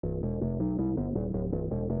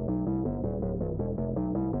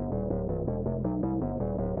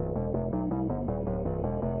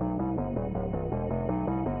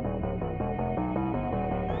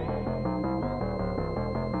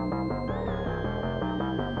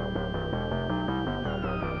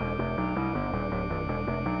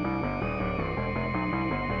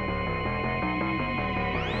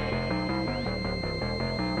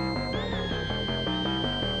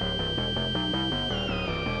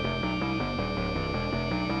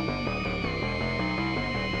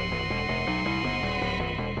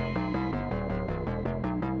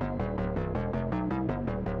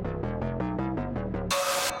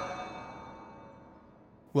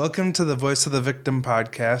Welcome to the Voice of the Victim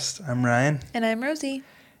podcast. I'm Ryan. And I'm Rosie.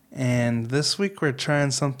 And this week we're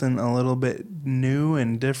trying something a little bit new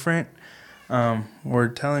and different. We're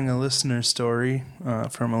telling a listener story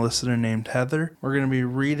from a listener named Heather. We're going to be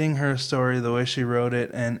reading her story the way she wrote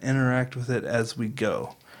it and interact with it as we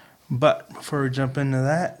go. But before we jump into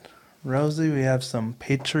that, Rosie, we have some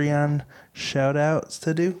Patreon shout-outs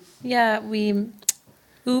to do. Yeah, we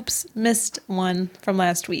missed one from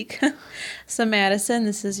last week. So Madison,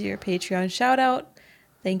 this is your Patreon shout out.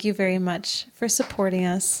 Thank you very much for supporting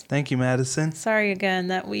us. Thank you, Madison. Sorry again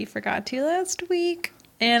that we forgot to last week.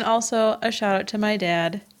 And also a shout out to my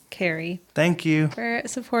dad, Carrie. Thank you. For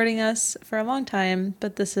supporting us for a long time,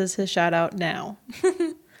 but this is his shout out now.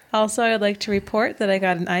 Also, I would like to report that I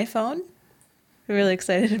got an iPhone. I'm really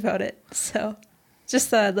excited about it. So just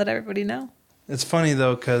thought I'd let everybody know. It's funny,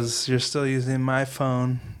 though, because you're still using my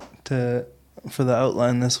phone for the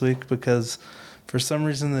outline this week because for some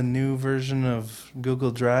reason the new version of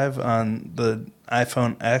Google Drive on the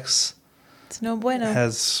iPhone X It's no bueno.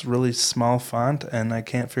 has really small font, and I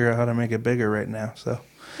can't figure out how to make it bigger right now. So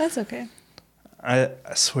That's okay. I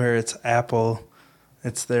swear it's Apple.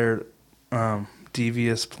 It's their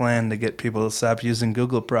devious plan to get people to stop using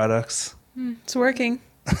Google products. It's working.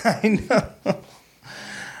 I know.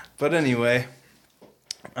 But anyway,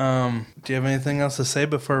 do you have anything else to say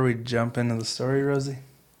before we jump into the story, Rosie?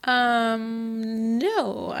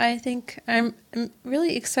 No. I think I'm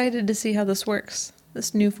really excited to see how this works.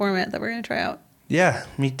 This new format that we're going to try out. Yeah,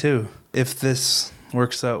 me too. If this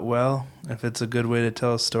works out well, if it's a good way to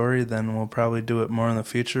tell a story, then we'll probably do it more in the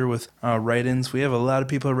future with write-ins. We have a lot of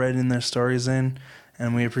people writing their stories in,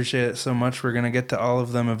 and we appreciate it so much. We're going to get to all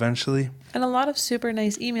of them eventually. And a lot of super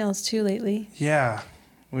nice emails too lately. Yeah.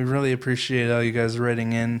 We really appreciate all you guys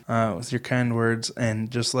writing in with your kind words and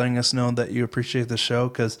just letting us know that you appreciate the show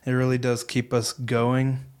because it really does keep us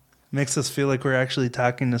going. Makes us feel like we're actually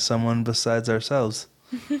talking to someone besides ourselves.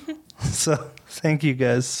 So thank you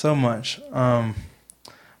guys so much.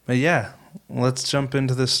 But yeah, let's jump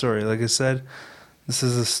into this story. Like I said, this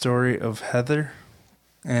is a story of Heather,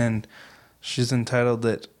 and she's entitled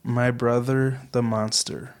it, My Brother the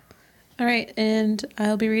Monster. All right, and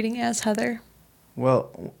I'll be reading as Heather.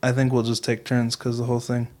 Well, I think we'll just take turns because the whole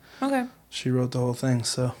thing. Okay. She wrote the whole thing,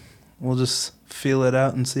 so we'll just feel it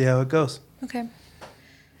out and see how it goes. Okay.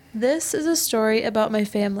 This is a story about my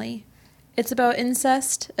family. It's about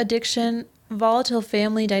incest, addiction, volatile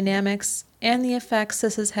family dynamics, and the effects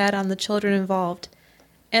this has had on the children involved,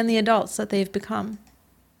 and the adults that they've become.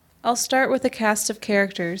 I'll start with a cast of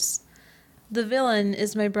characters. The villain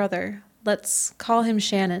is my brother. Let's call him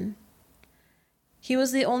Shannon. He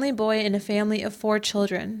was the only boy in a family of 4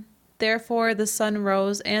 children. Therefore, the sun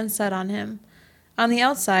rose and set on him. On the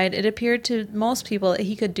outside, it appeared to most people that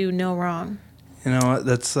he could do no wrong. You know what?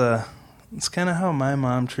 That's kind of how my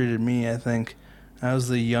mom treated me, I think. I was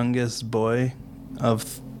the youngest boy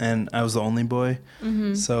and I was the only boy.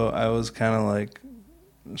 Mm-hmm. So I was kind of like,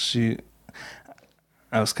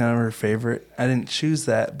 I was kind of her favorite. I didn't choose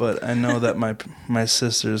that, but I know that my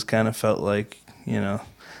sisters kind of felt like,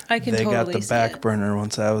 I can they totally got the back burner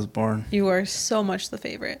once I was born. You are so much the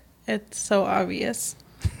favorite. It's so obvious.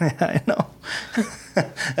 Yeah, I know.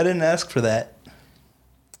 I didn't ask for that.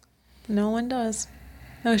 No one does.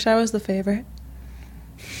 I wish I was the favorite.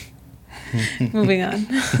 Moving on.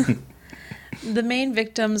 The main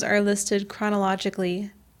victims are listed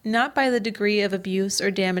chronologically, not by the degree of abuse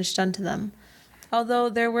or damage done to them. Although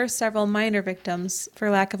there were several minor victims, for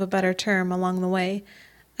lack of a better term, along the way,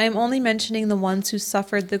 I am only mentioning the ones who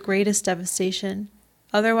suffered the greatest devastation.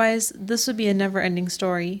 Otherwise, this would be a never-ending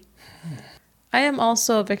story. I am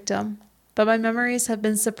also a victim, but my memories have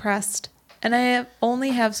been suppressed, and I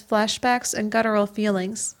only have flashbacks and guttural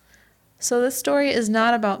feelings. So this story is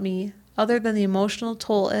not about me, other than the emotional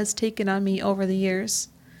toll it has taken on me over the years.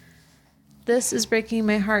 This is breaking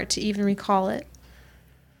my heart to even recall it.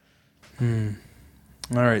 All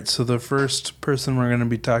right, so the first person we're going to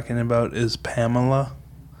be talking about is Pamela.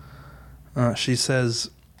 She says,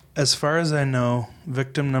 as far as I know,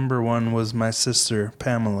 victim number 1 was my sister,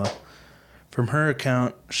 Pamela. From her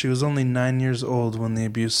account, she was only 9 years old when the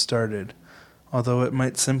abuse started, although it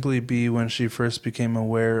might simply be when she first became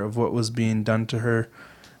aware of what was being done to her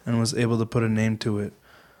and was able to put a name to it,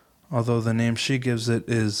 although the name she gives it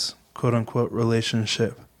is quote-unquote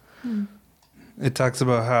relationship. It talks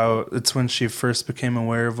about how it's when she first became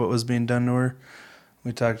aware of what was being done to her.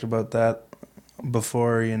 We talked about that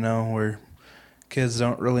before, where kids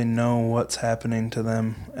don't really know what's happening to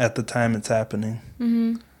them at the time it's happening.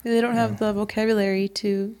 Mm-hmm. They don't have the vocabulary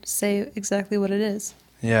to say exactly what it is.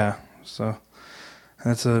 Yeah, so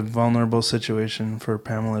That's a vulnerable situation for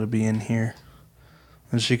Pamela to be in here.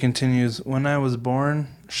 And she continues, when I was born,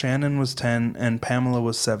 Shannon was 10 and Pamela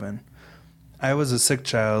was 7. I was a sick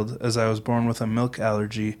child as I was born with a milk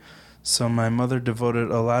allergy, so my mother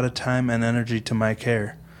devoted a lot of time and energy to my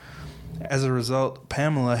care. As a result,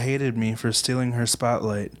 Pamela hated me for stealing her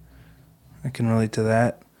spotlight. I can relate to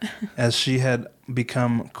that, as she had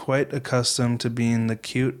become quite accustomed to being the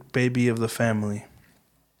cute baby of the family.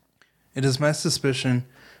 It is my suspicion,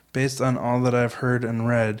 based on all that I've heard and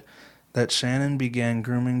read, that Shannon began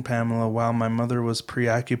grooming Pamela while my mother was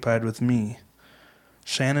preoccupied with me.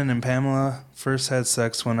 Shannon and Pamela first had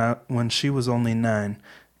sex when she was only 9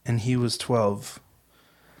 and he was 12.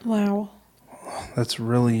 Wow. That's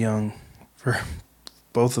really young for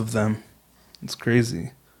both of them. It's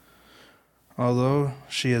crazy. Although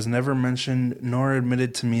she has never mentioned nor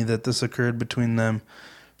admitted to me that this occurred between them,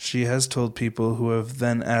 she has told people who have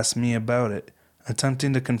then asked me about it,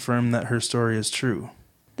 attempting to confirm that her story is true.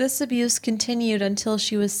 This abuse continued until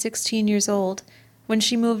she was 16 years old, when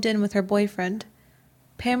she moved in with her boyfriend.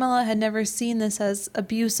 Pamela had never seen this as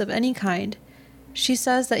abuse of any kind. She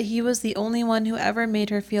says that he was the only one who ever made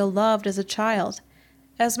her feel loved as a child,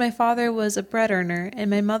 as my father was a bread earner and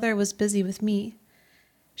my mother was busy with me.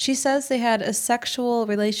 She says they had a sexual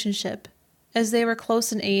relationship. As they were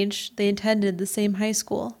close in age, they attended the same high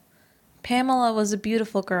school. Pamela was a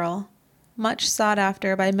beautiful girl, much sought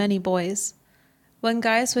after by many boys. When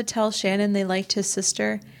guys would tell Shannon they liked his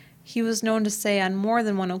sister, he was known to say on more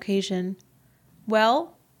than one occasion,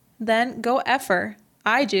 "Well, then go F her.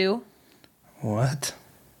 I do." What?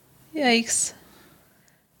 Yikes.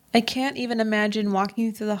 I can't even imagine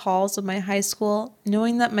walking through the halls of my high school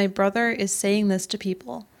knowing that my brother is saying this to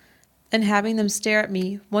people, and having them stare at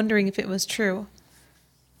me, wondering if it was true.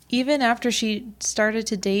 Even after she started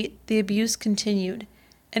to date, the abuse continued,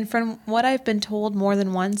 and from what I've been told more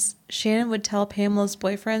than once, Shannon would tell Pamela's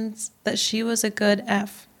boyfriends that she was a good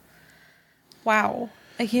F. Wow.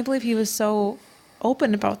 I can't believe he was so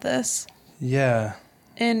open about this. Yeah.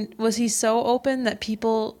 And was he so open that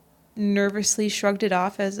people nervously shrugged it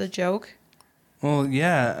off as a joke? Well,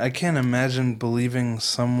 yeah, I can't imagine believing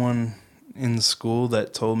someone in school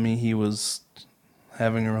that told me he was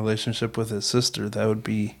having a relationship with his sister. That would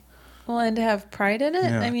be... Well, and to have pride in it?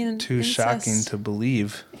 Yeah, I mean, too incest. shocking to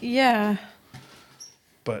believe. Yeah.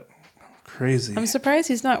 But crazy. I'm surprised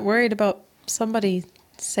he's not worried about somebody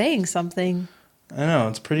saying something. I know,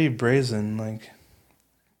 it's pretty brazen, like...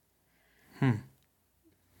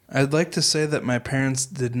 I'd like to say that my parents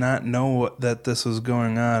did not know that this was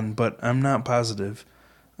going on, but I'm not positive.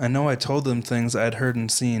 I know I told them things I'd heard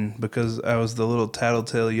and seen because I was the little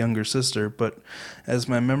tattletale younger sister, but as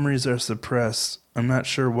my memories are suppressed, I'm not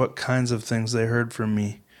sure what kinds of things they heard from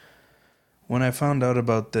me. When I found out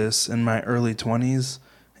about this in my early 20s,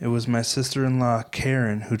 it was my sister-in-law,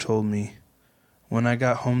 Karen, who told me. When I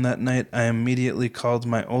got home that night, I immediately called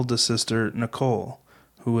my oldest sister, Nicole,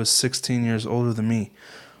 who was 16 years older than me.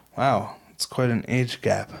 Wow, it's quite an age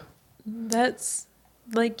gap. That's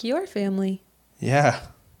like your family. Yeah.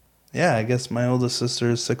 Yeah, I guess my oldest sister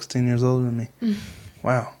is 16 years older than me.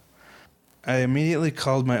 Wow. I immediately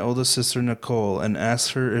called my oldest sister, Nicole, and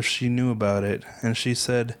asked her if she knew about it, and she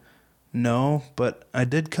said, "No, but I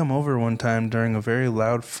did come over one time during a very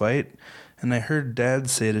loud fight, and I heard Dad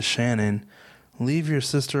say to Shannon, 'Leave your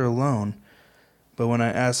sister alone.' But when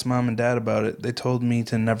I asked Mom and Dad about it, they told me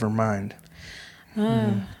to never mind."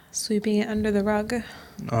 Sweeping it under the rug.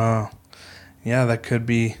 Oh, yeah, that could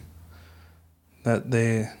be that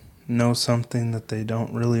they know something that they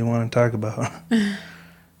don't really want to talk about.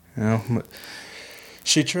 But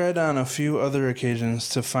she tried on a few other occasions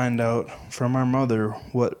to find out from our mother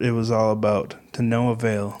what it was all about, to no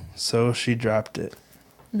avail, so she dropped it.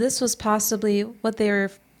 This was possibly what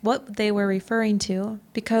they were referring to,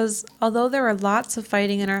 because although there were lots of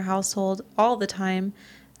fighting in our household all the time,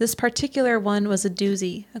 this particular one was a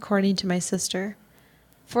doozy, according to my sister.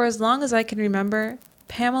 For as long as I can remember,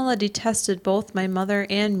 Pamela detested both my mother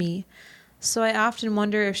and me, so I often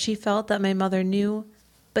wonder if she felt that my mother knew,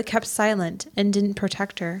 but kept silent and didn't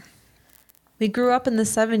protect her. We grew up in the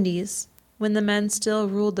 70s, when the men still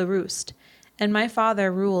ruled the roost, and my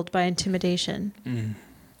father ruled by intimidation.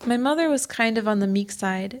 My mother was kind of on the meek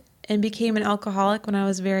side, and became an alcoholic when I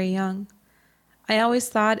was very young. I always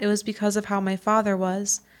thought it was because of how my father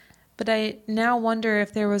was, but I now wonder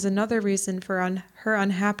if there was another reason for her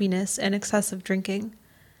unhappiness and excessive drinking.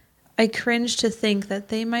 I cringe to think that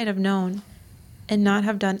they might have known and not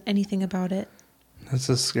have done anything about it. That's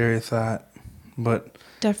a scary thought, but...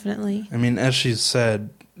 Definitely. I mean, as she said,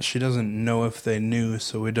 she doesn't know if they knew,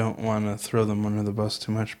 so we don't want to throw them under the bus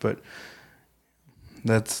too much, but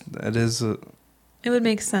That is a... It would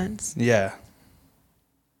make sense. Yeah.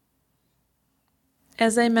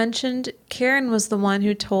 As I mentioned, Karen was the one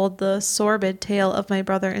who told the sordid tale of my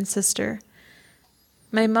brother and sister.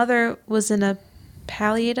 My mother was in a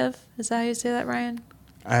palliative. Is that how you say that, Ryan?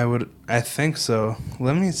 I think so.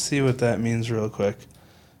 Let me see what that means real quick.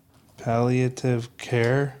 Palliative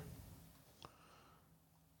care?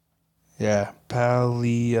 Yeah,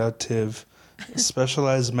 palliative.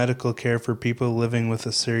 Specialized medical care for people living with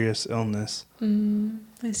a serious illness.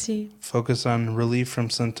 I see. Focus on relief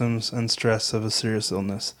from symptoms and stress of a serious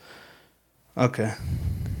illness. Okay.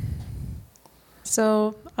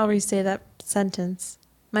 So I'll re-say that sentence.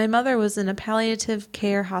 My mother was in a palliative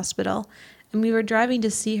care hospital, and we were driving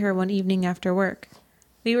to see her one evening after work.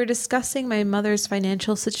 We were discussing my mother's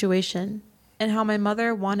financial situation and how my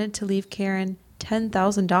mother wanted to leave Karen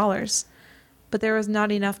 $10,000, but there was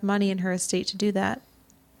not enough money in her estate to do that.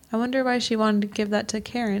 I wonder why she wanted to give that to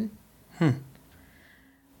Karen.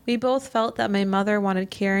 We both felt that my mother wanted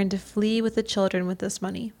Karen to flee with the children with this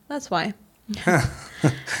money. That's why.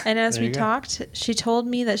 And as we talked, she told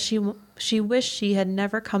me that she wished she had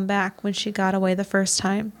never come back when she got away the first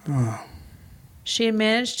time. She had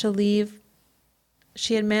managed to leave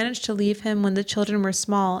him when the children were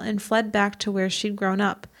small and fled back to where she'd grown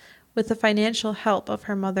up with the financial help of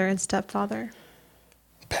her mother and stepfather.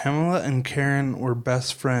 Pamela and Karen were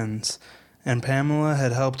best friends, and Pamela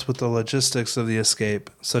had helped with the logistics of the escape,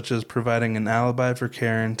 such as providing an alibi for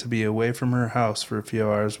Karen to be away from her house for a few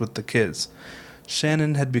hours with the kids.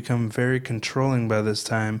 Shannon had become very controlling by this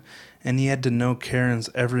time, and he had to know Karen's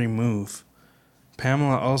every move.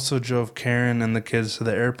 Pamela also drove Karen and the kids to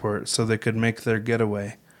the airport so they could make their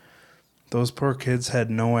getaway. Those poor kids had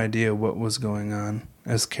no idea what was going on,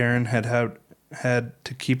 as Karen had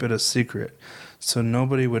to keep it a secret, so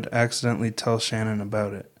nobody would accidentally tell Shannon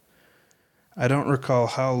about it. I don't recall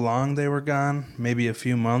how long they were gone, maybe a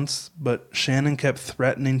few months, but Shannon kept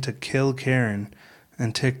threatening to kill Karen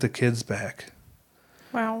and take the kids back.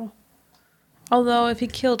 Wow. Although if he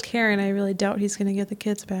killed Karen, I really doubt he's going to get the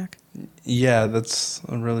kids back. Yeah, that's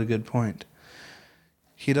a really good point.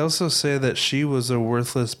 He'd also say that she was a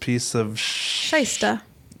worthless piece of shysta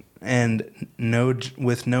and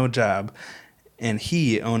with no job, and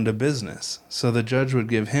he owned a business, so the judge would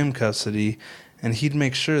give him custody, and he'd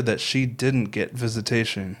make sure that she didn't get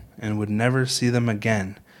visitation and would never see them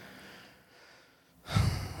again.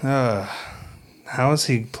 How is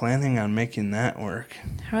he planning on making that work?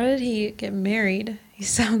 How did he get married? He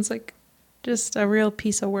sounds like just a real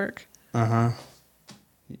piece of work. You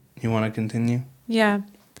want to continue? Yeah.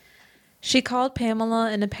 She called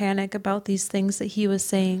Pamela in a panic about these things that he was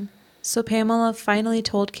saying. So Pamela finally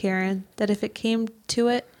told Karen that if it came to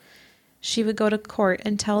it, she would go to court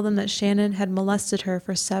and tell them that Shannon had molested her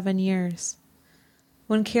for 7 years.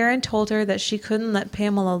 When Karen told her that she couldn't let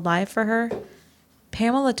Pamela lie for her,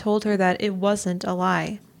 Pamela told her that it wasn't a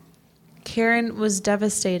lie. Karen was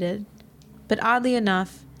devastated, but oddly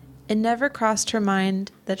enough, it never crossed her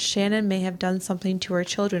mind that Shannon may have done something to her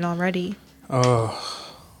children already.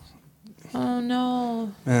 Oh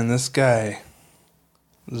no. Man, this guy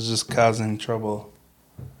is just causing trouble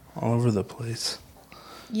all over the place.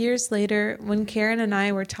 Years later, when Karen and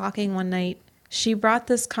I were talking one night, she brought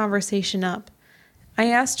this conversation up. I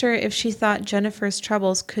asked her if she thought Jennifer's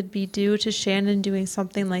troubles could be due to Shannon doing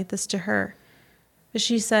something like this to her. But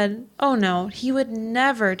she said, "Oh no, he would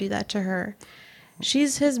never do that to her.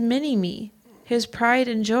 She's his mini-me, his pride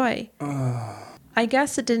and joy." I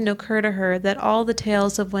guess it didn't occur to her that all the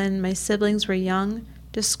tales of when my siblings were young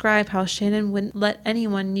describe how Shannon wouldn't let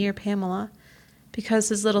anyone near Pamela because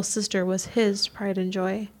his little sister was his pride and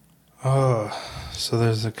joy. So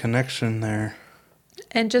there's a connection there.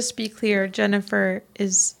 And just to be clear, Jennifer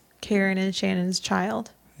is Karen and Shannon's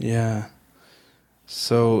child. Yeah.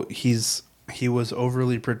 So he was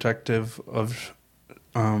overly protective of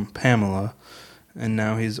Pamela, and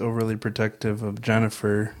now he's overly protective of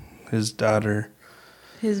Jennifer, his daughter.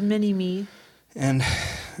 His mini-me. And,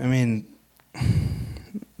 I mean,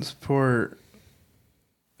 this poor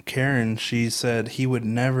Karen, she said he would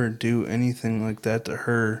never do anything like that to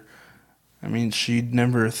her. I mean, she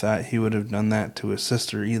never thought he would have done that to his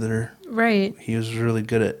sister either. Right. He was really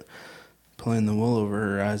good at pulling the wool over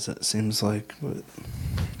her eyes, it seems like. But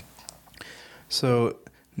so,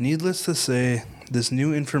 needless to say, this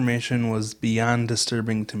new information was beyond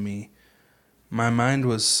disturbing to me. My mind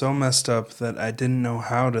was so messed up that I didn't know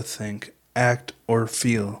how to think, act, or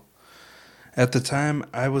feel. At the time,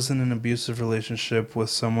 I was in an abusive relationship with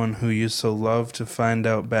someone who used to love to find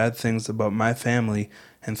out bad things about my family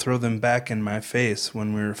and throw them back in my face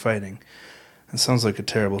when we were fighting. That sounds like a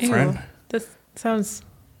terrible friend. Sounds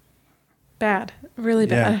bad. Really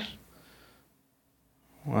Yeah. bad.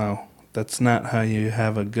 Wow. That's not how you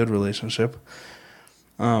have a good relationship.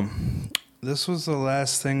 This was the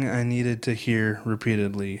last thing I needed to hear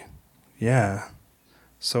repeatedly. Yeah.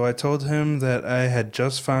 So I told him that I had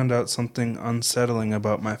just found out something unsettling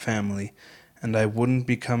about my family, and I wouldn't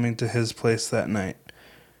be coming to his place that night.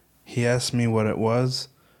 He asked me what it was,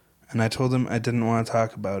 and I told him I didn't want to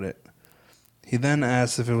talk about it. He then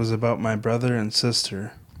asked if it was about my brother and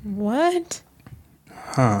sister. What?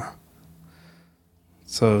 Huh.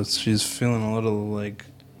 So she's feeling a little like,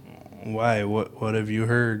 why? What have you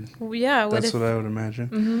heard? Yeah. That's what I would imagine.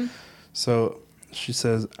 Mm-hmm. So she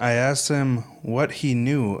says, I asked him what he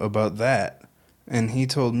knew about that, and he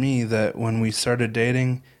told me that when we started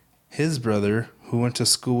dating, his brother, who went to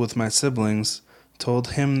school with my siblings, told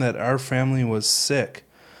him that our family was sick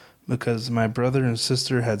because my brother and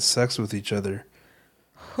sister had sex with each other.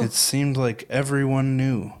 It seemed like everyone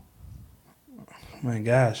knew. Oh my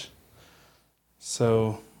gosh.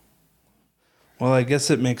 So, well, I guess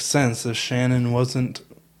it makes sense if Shannon wasn't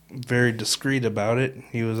very discreet about it.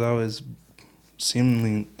 He was always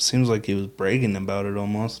seems like he was bragging about it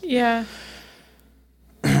almost. Yeah.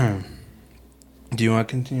 Do you want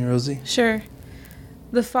to continue, Rosie? Sure.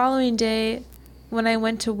 The following day, when I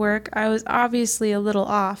went to work, I was obviously a little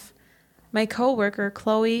off. My coworker,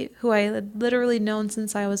 Chloe, who I had literally known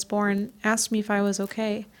since I was born, asked me if I was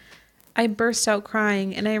okay. I burst out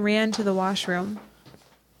crying and I ran to the washroom.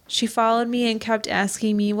 She followed me and kept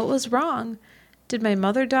asking me what was wrong. Did my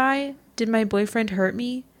mother die? Did my boyfriend hurt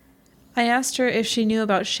me? I asked her if she knew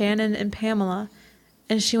about Shannon and Pamela,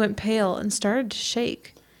 and she went pale and started to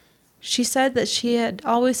shake. She said that she had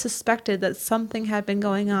always suspected that something had been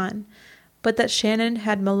going on, but that Shannon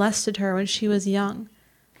had molested her when she was young.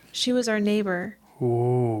 She was our neighbor.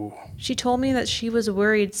 Ooh. She told me that she was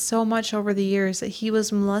worried so much over the years that he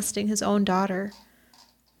was molesting his own daughter.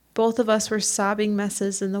 Both of us were sobbing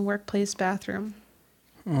messes in the workplace bathroom.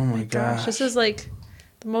 Oh my gosh. This is like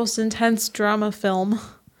the most intense drama film.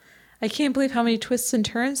 I can't believe how many twists and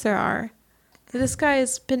turns there are. This guy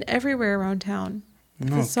has been everywhere around town.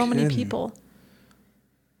 No With so many kidding. people.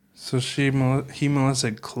 So he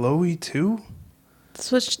molested Chloe too?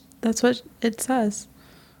 That's what it says.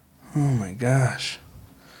 Oh my gosh.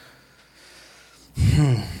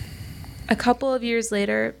 A couple of years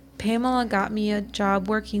later, Pamela got me a job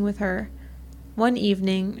working with her. One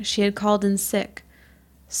evening, she had called in sick,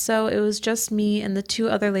 so it was just me and the two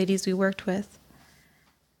other ladies we worked with.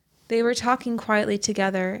 They were talking quietly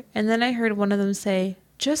together, and then I heard one of them say,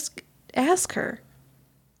 "Just ask her."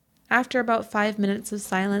 After about 5 minutes of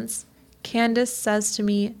silence, Candace says to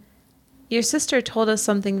me, "Your sister told us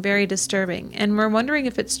something very disturbing, and we're wondering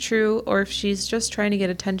if it's true or if she's just trying to get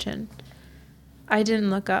attention." I didn't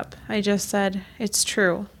look up. I just said, "It's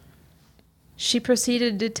true." She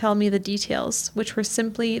proceeded to tell me the details, which were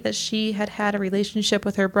simply that she had had a relationship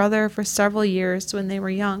with her brother for several years when they were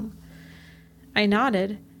young. I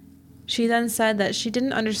nodded. She then said that she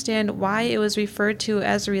didn't understand why it was referred to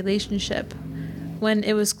as a relationship, when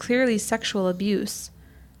it was clearly sexual abuse.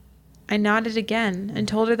 I nodded again and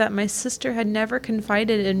told her that my sister had never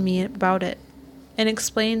confided in me about it, and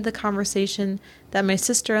explained the conversation that my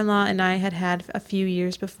sister-in-law and I had had a few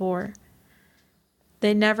years before.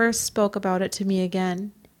 They never spoke about it to me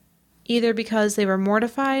again, either because they were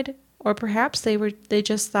mortified, or perhaps they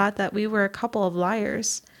just thought that we were a couple of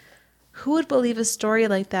liars. Who would believe a story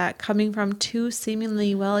like that coming from two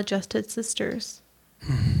seemingly well-adjusted sisters?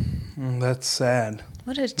 That's sad.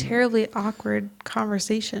 What a terribly awkward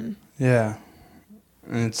conversation. Yeah.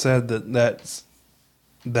 And it's sad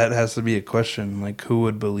that has to be a question. Like, who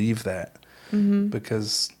would believe that? Mm-hmm.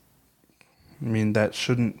 Because, I mean, that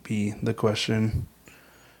shouldn't be the question.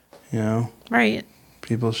 You know? Right.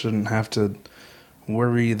 People shouldn't have to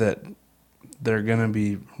worry that they're going to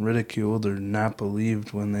be ridiculed or not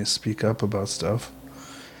believed when they speak up about stuff.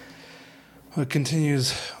 It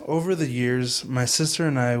continues, over the years, my sister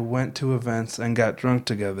and I went to events and got drunk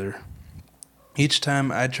together. Each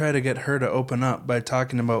time I'd try to get her to open up by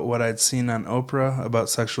talking about what I'd seen on Oprah about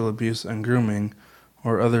sexual abuse and grooming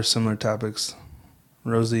or other similar topics.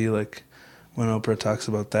 Rosie, like when Oprah talks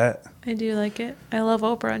about that. I do like it. I love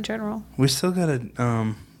Oprah in general. We still got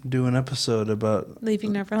to do an episode about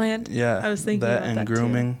Leaving Neverland? Yeah, I was thinking that about and that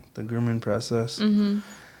grooming, the grooming process. Mm-hmm.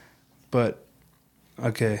 But,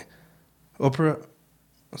 okay. Oprah,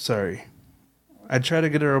 sorry. I tried to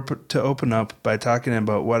get her to open up by talking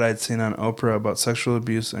about what I'd seen on Oprah about sexual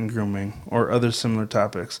abuse and grooming, or other similar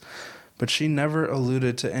topics, but she never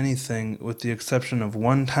alluded to anything with the exception of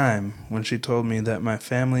one time when she told me that my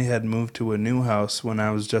family had moved to a new house when I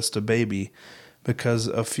was just a baby, because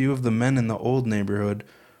a few of the men in the old neighborhood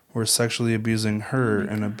were sexually abusing her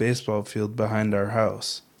in a baseball field behind our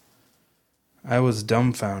house. I was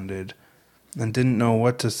dumbfounded and didn't know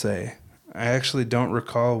what to say. I actually don't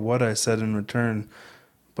recall what I said in return,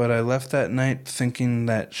 but I left that night thinking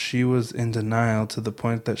that she was in denial to the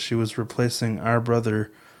point that she was replacing our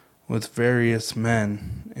brother with various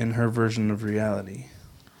men in her version of reality.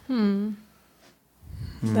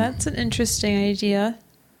 That's an interesting idea.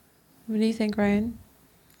 What do you think, Ryan?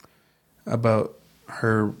 About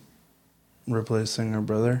her replacing her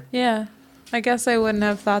brother? Yeah. I guess I wouldn't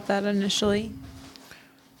have thought that initially.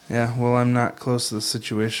 Yeah, well, I'm not close to the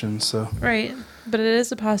situation, so... Right. But it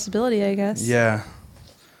is a possibility, I guess. Yeah.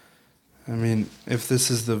 I mean, if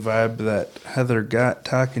this is the vibe that Heather got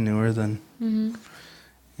talking to her, then... Mm-hmm.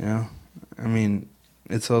 You know, I mean,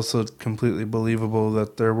 it's also completely believable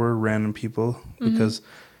that there were random people because,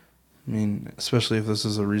 I mean, especially if this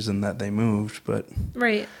is a reason that they moved, but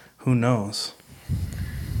Right. who knows?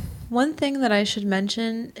 One thing that I should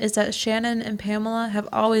mention is that Shannon and Pamela have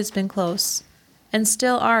always been close, and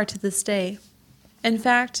still are to this day. In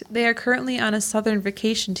fact, they are currently on a southern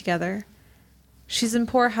vacation together. She's in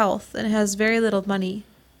poor health and has very little money,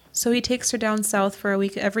 so he takes her down south for a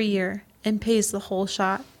week every year and pays the whole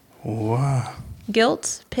shot. Wow.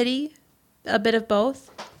 Guilt, pity, a bit of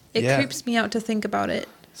both. It Yeah. creeps me out to think about it,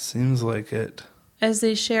 Seems like it. as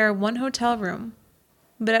they share one hotel room.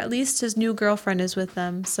 But at least his new girlfriend is with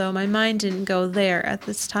them, so my mind didn't go there at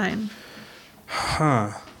this time.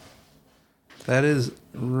 Huh. That is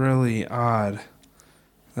really odd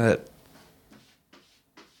that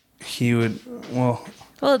he would, well,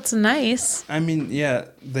 Well, it's nice. I mean, yeah,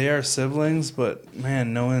 they are siblings, but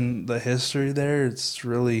man, knowing the history there, it's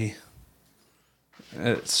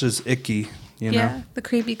just icky, you know? Yeah, the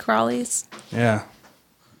creepy crawlies. Yeah.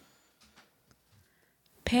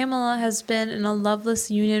 Pamela has been in a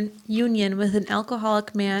loveless union with an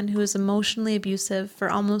alcoholic man who is emotionally abusive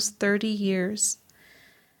for almost 30 years.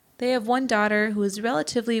 They have one daughter who is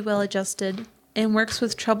relatively well-adjusted and works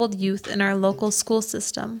with troubled youth in our local school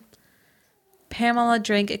system. Pamela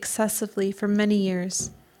drank excessively for many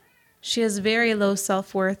years. She has very low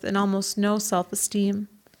self-worth and almost no self-esteem.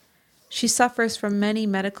 She suffers from many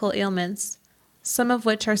medical ailments, some of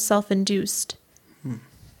which are self-induced.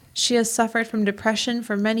 She has suffered from depression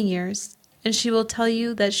for many years, and she will tell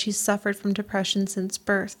you that she's suffered from depression since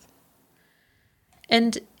birth.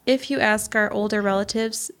 And if you ask our older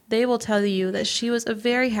relatives, they will tell you that she was a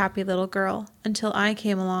very happy little girl until I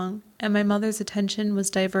came along and my mother's attention was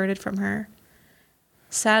diverted from her.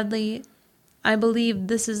 Sadly, I believe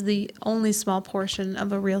this is the only small portion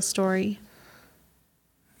of a real story.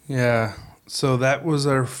 Yeah. So that was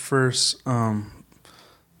our first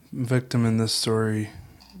victim in this story,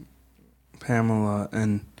 Pamela,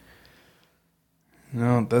 and you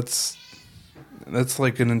know, that's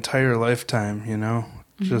like an entire lifetime, you know?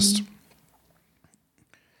 Just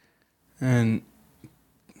and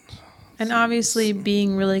obviously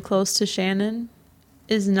being really close to Shannon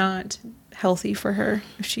is not healthy for her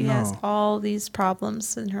if she has all these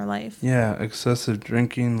problems in her life. Yeah, excessive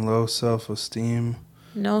drinking, low self-esteem,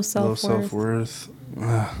 No self-worth. low self-worth.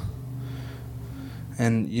 Ugh.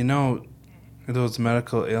 And you know, those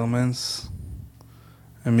medical ailments,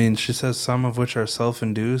 I mean, she says some of which are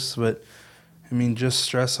self-induced, but I mean, just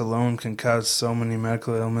stress alone can cause so many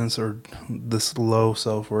medical ailments or this low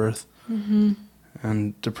self-worth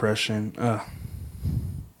and depression.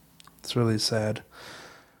 It's really sad.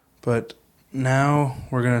 But now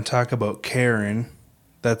we're going to talk about Karen.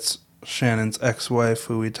 That's Shannon's ex-wife,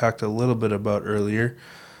 who we talked a little bit about earlier.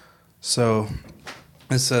 So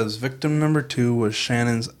it says, victim number 2 was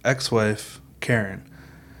Shannon's ex-wife, Karen.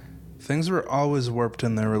 Things were always warped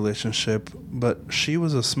in their relationship, but she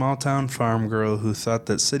was a small-town farm girl who thought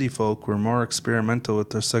that city folk were more experimental with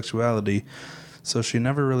their sexuality, so she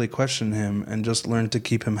never really questioned him and just learned to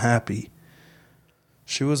keep him happy.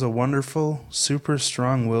 She was a wonderful, super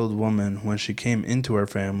strong-willed woman when she came into our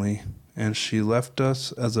family, and she left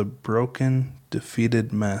us as a broken,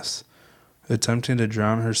 defeated mess, attempting to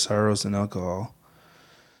drown her sorrows in alcohol.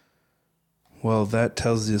 Well, that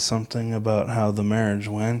tells you something about how the marriage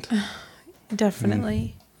went.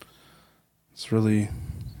 Definitely. It's really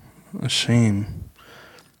a shame.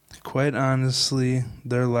 Quite honestly,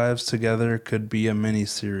 their lives together could be a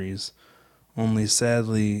mini-series. Only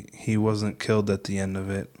sadly, he wasn't killed at the end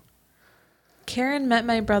of it. Karen met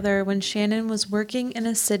my brother when Shannon was working in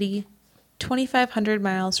a city 2,500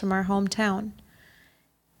 miles from our hometown.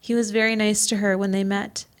 He was very nice to her when they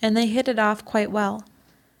met, and they hit it off quite well.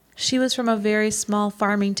 She was from a very small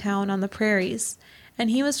farming town on the prairies,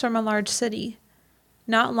 and he was from a large city.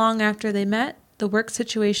 Not long after they met, the work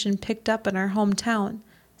situation picked up in our hometown,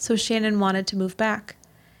 so Shannon wanted to move back.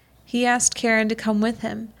 He asked Karen to come with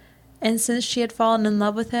him, and since she had fallen in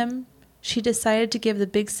love with him, she decided to give the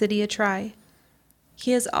big city a try.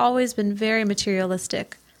 He has always been very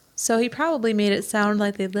materialistic, so he probably made it sound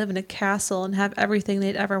like they live in a castle and have everything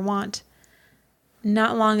they'd ever want.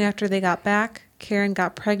 Not long after they got back, Karen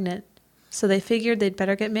got pregnant, so they figured they'd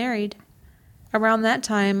better get married. Around that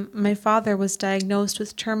time, my father was diagnosed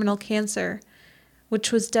with terminal cancer,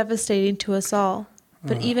 which was devastating to us all,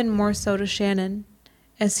 but even more so to Shannon,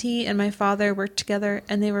 as he and my father worked together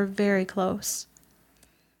and they were very close.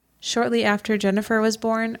 Shortly after Jennifer was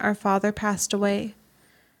born, our father passed away.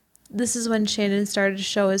 This is when Shannon started to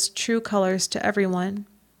show his true colors to everyone.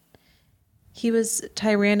 He was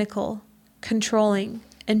tyrannical, controlling,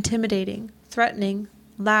 intimidating, threatening,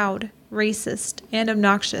 loud, racist, and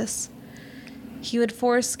obnoxious. He would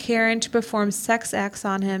force Karen to perform sex acts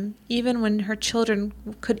on him, even when her children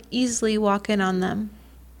could easily walk in on them.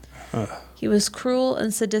 He was cruel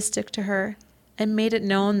and sadistic to her, and made it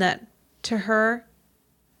known to her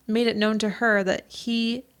that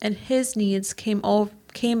he and his needs came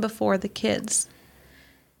before the kids.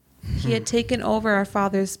 He had taken over our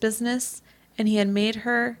father's business, and he had made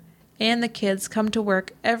her and the kids come to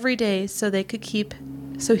work every day so he could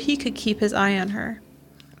keep his eye on her.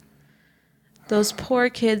 Those poor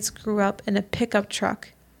kids grew up in a pickup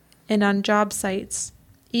truck and on job sites,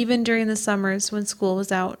 even during the summers when school was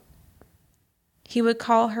out. He would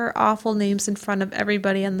call her awful names in front of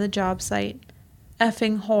everybody on the job site.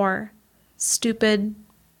 Effing whore, stupid,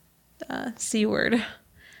 C-word,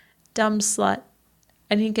 dumb slut.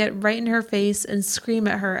 And he'd get right in her face and scream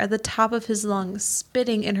at her at the top of his lungs,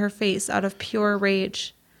 spitting in her face out of pure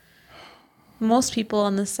rage. Most people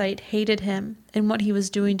on the site hated him and what he was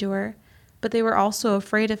doing to her, but they were also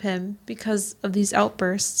afraid of him because of these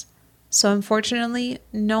outbursts. So unfortunately,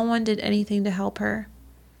 no one did anything to help her.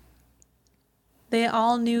 They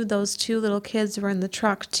all knew those two little kids were in the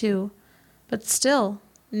truck too, but still,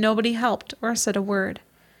 nobody helped or said a word.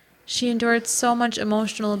 She endured so much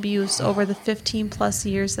emotional abuse over the 15+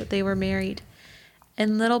 years that they were married,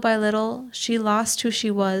 and little by little, she lost who she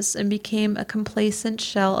was and became a complacent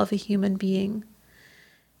shell of a human being.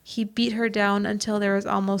 He beat her down until there was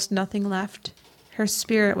almost nothing left. Her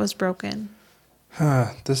spirit was broken.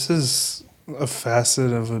 This is a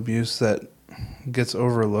facet of abuse that gets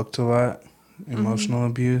overlooked a lot, emotional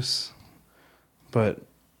abuse,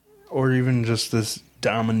 or even just this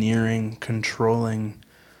domineering, controlling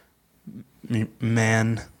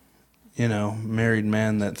man, married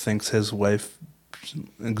man that thinks his wife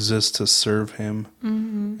exists to serve him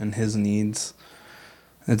and his needs.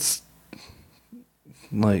 It's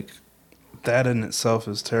like, that in itself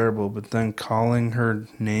is terrible, but then calling her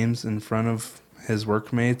names in front of his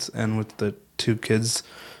workmates and with the two kids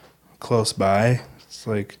close by, it's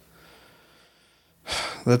like,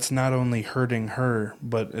 that's not only hurting her,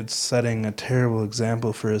 but it's setting a terrible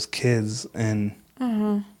example for his kids. And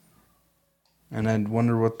and I'd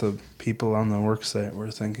wonder what the people on the work site were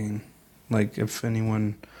thinking. Like, if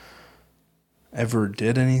anyone ever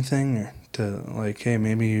did anything or to, like, hey,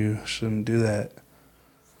 maybe you shouldn't do that.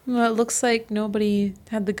 Well, it looks like nobody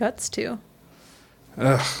had the guts to.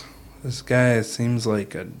 Ugh, this guy seems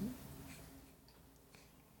like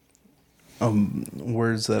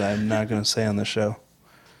words that I'm not going to say on the show.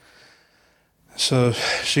 So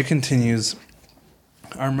she continues,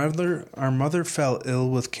 Our mother fell ill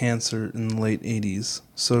with cancer in the late 80s,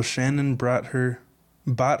 so Shannon bought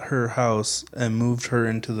her house and moved her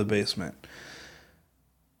into the basement.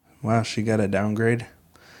 Wow, she got a downgrade.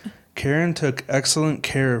 Karen took excellent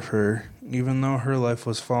care of her, even though her life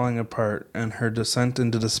was falling apart and her descent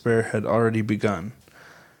into despair had already begun.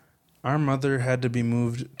 Our mother had to be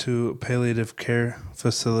moved to a palliative care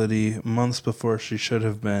facility months before she should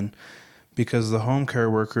have been, because the home care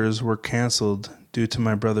workers were canceled due to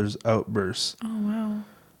my brother's outbursts. Oh, wow.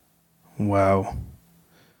 Wow.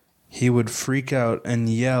 He would freak out and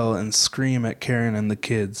yell and scream at Karen and the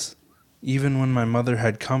kids, even when my mother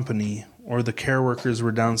had company or the care workers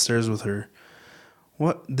were downstairs with her.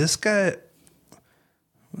 What, this guy,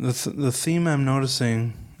 the theme I'm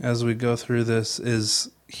noticing as we go through this is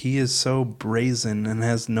he is so brazen and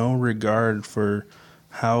has no regard for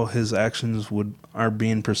how his actions are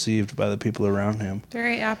being perceived by the people around him.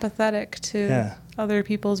 Very apathetic to other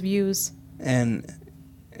people's views. And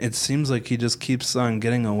it seems like he just keeps on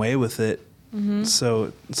getting away with it. Mm-hmm.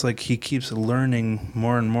 So it's like he keeps learning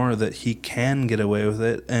more and more that he can get away with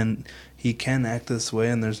it and he can act this way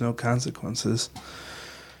and there's no consequences.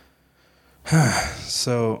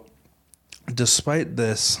 So despite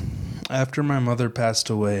this, after my mother passed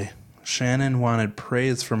away, Shannon wanted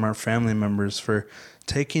praise from our family members for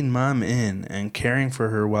taking Mom in and caring for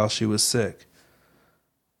her while she was sick.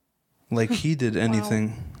 Like he did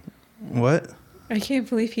anything. Wow. What? I can't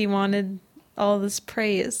believe he wanted all this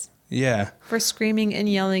praise. Yeah. For screaming and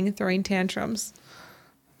yelling and throwing tantrums.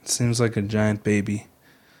 Seems like a giant baby.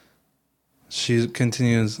 She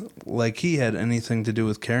continues, like he had anything to do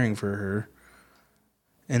with caring for her.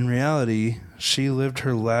 In reality, she lived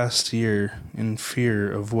her last year in fear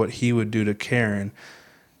of what he would do to Karen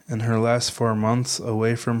and her last 4 months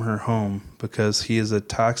away from her home because he is a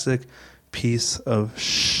toxic piece of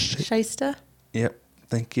Shysta? Yep,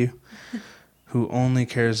 thank you. Who only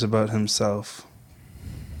cares about himself.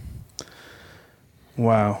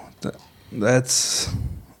 Wow. That's...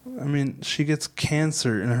 I mean, she gets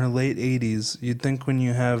cancer in her late 80s. You'd think when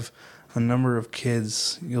you have a number of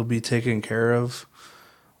kids, you'll be taken care of.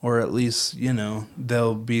 Or at least, you know,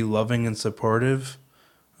 they'll be loving and supportive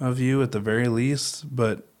of you at the very least.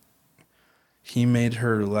 But he made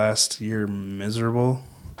her last year miserable.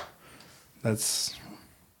 That's...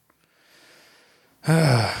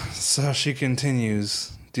 So she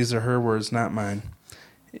continues. These are her words, not mine.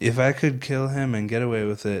 If I could kill him and get away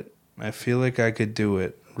with it, I feel like I could do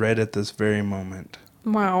it right at this very moment.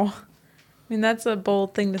 Wow. I mean, that's a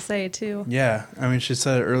bold thing to say, too. Yeah. I mean, she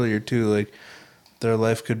said it earlier, too. Like, their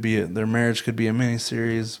marriage could be a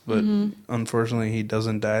miniseries, but unfortunately he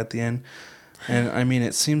doesn't die at the end. And, I mean,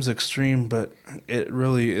 it seems extreme, but it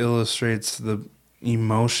really illustrates the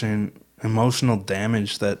emotional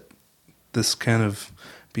damage that this kind of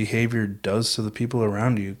behavior does to the people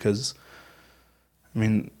around you. Because, I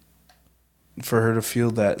mean, for her to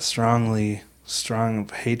feel that strong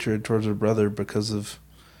hatred towards her brother because of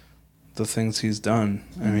the things he's done,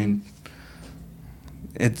 I mean,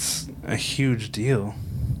 it's a huge deal.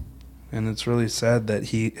 And it's really sad that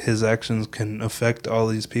his actions can affect all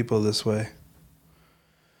these people this way.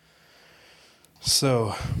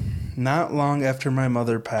 So, not long after my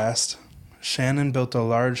mother passed, Shannon built a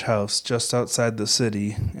large house just outside the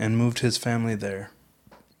city and moved his family there.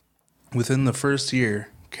 Within the first year,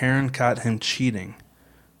 Karen caught him cheating.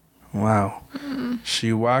 Wow.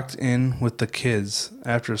 She walked in with the kids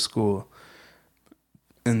after school,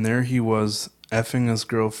 and there he was effing his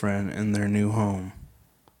girlfriend in their new home.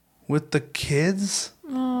 With the kids?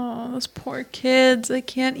 Oh, those poor kids. I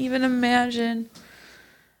can't even imagine.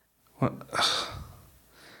 What? I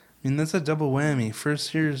mean, that's a double whammy.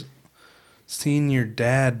 First year's seeing your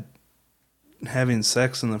dad having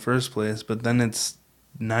sex in the first place, but then it's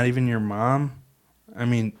not even your mom. I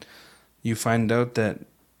mean, you find out that...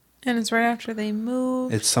 And it's right after they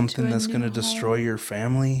move. It's something that's going to destroy your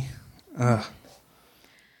family. Ugh.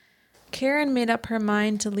 Karen made up her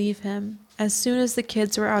mind to leave him as soon as the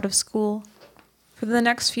kids were out of school. For the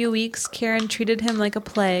next few weeks, Karen treated him like a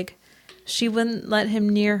plague. She wouldn't let him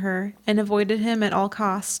near her and avoided him at all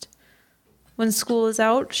cost. When school was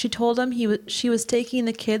out, she told him she was taking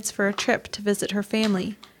the kids for a trip to visit her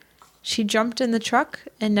family. She jumped in the truck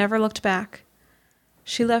and never looked back.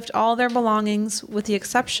 She left all their belongings with the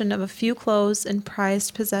exception of a few clothes and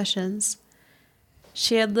prized possessions.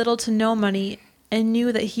 She had little to no money and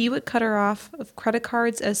knew that he would cut her off of credit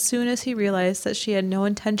cards as soon as he realized that she had no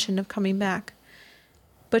intention of coming back.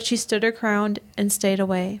 But she stood her ground and stayed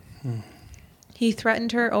away. He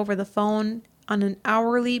threatened her over the phone on an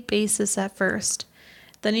hourly basis at first.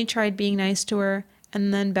 Then he tried being nice to her,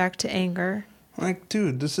 and then back to anger. Like,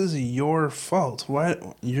 dude, this is your fault. Why?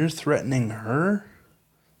 You're threatening her?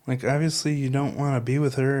 Like, obviously you don't want to be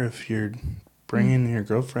with her if you're bringing your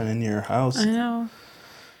girlfriend into your house. I know.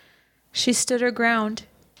 She stood her ground.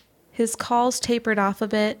 His calls tapered off a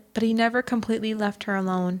bit, but he never completely left her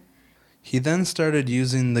alone. He then started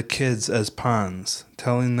using the kids as pawns,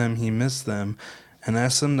 telling them he missed them, and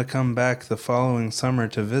asked them to come back the following summer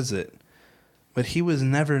to visit. But he was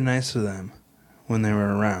never nice to them when they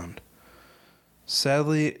were around.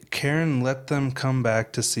 Sadly, Karen let them come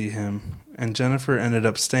back to see him, and Jennifer ended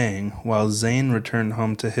up staying, while Zane returned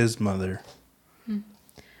home to his mother.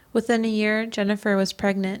 Within a year, Jennifer was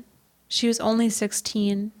pregnant. She was only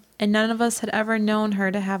 16, and none of us had ever known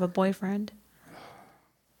her to have a boyfriend.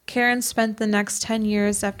 Karen spent the next 10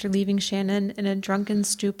 years after leaving Shannon in a drunken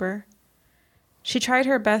stupor. She tried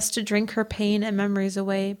her best to drink her pain and memories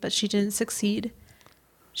away, but she didn't succeed.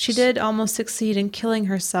 She did almost succeed in killing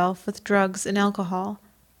herself with drugs and alcohol,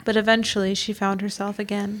 but eventually she found herself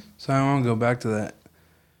again. So I want to go back to that.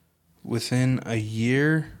 Within a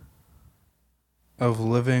year of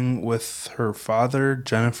living with her father,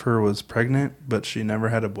 Jennifer was pregnant, but she never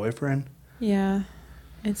had a boyfriend? Yeah,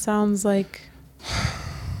 it sounds like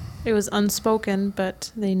it was unspoken,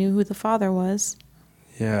 but they knew who the father was.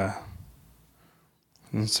 Yeah.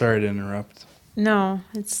 I'm sorry to interrupt. No,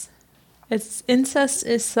 it's incest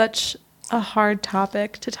is such a hard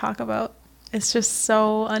topic to talk about. It's just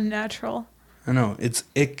so unnatural. I know, it's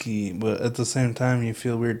icky, but at the same time, you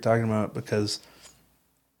feel weird talking about it because,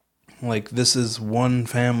 like, this is one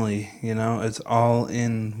family, you know? It's all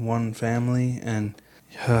in one family, and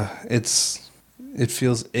it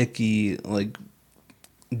feels icky, like,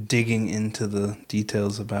 digging into the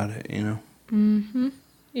details about it, you know? Mm-hmm.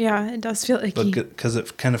 Yeah, it does feel icky. Because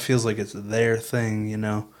it kind of feels like it's their thing, you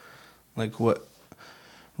know? Like, what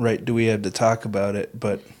right do we have to talk about it?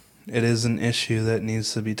 But it is an issue that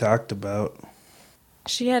needs to be talked about.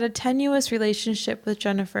 She had a tenuous relationship with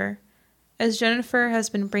Jennifer, as Jennifer has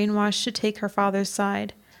been brainwashed to take her father's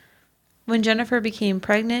side. When Jennifer became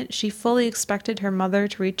pregnant, she fully expected her mother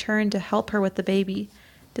to return to help her with the baby,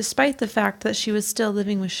 despite the fact that she was still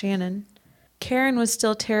living with Shannon. Karen was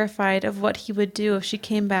still terrified of what he would do if she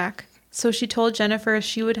came back, so she told Jennifer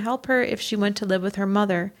she would help her if she went to live with her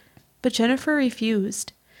mother, but Jennifer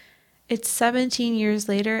refused. It's 17 years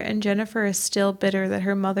later, and Jennifer is still bitter that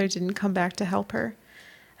her mother didn't come back to help her.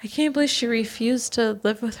 I can't believe she refused to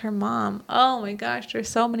live with her mom. Oh my gosh, there's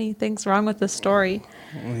so many things wrong with the story.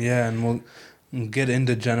 Well, yeah, and we'll get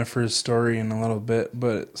into Jennifer's story in a little bit,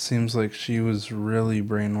 but it seems like she was really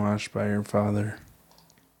brainwashed by her father.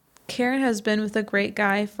 Karen has been with a great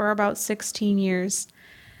guy for about 16 years.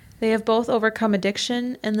 They have both overcome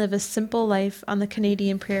addiction and live a simple life on the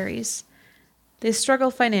Canadian prairies. They struggle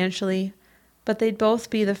financially, but they'd both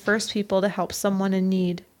be the first people to help someone in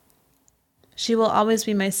need. She will always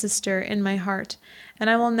be my sister in my heart, and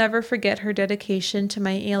I will never forget her dedication to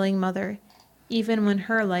my ailing mother, even when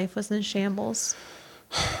her life was in shambles.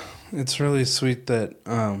 It's really sweet that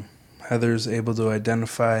Heather's able to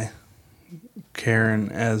identify Karen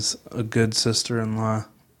as a good sister-in-law.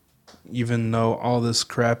 Even though all this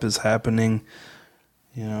crap is happening,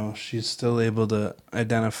 you know, she's still able to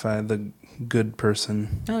identify the good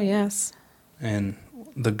person. Oh, yes. And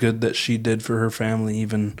the good that she did for her family,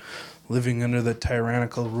 even living under the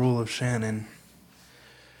tyrannical rule of Shannon.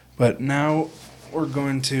 But now we're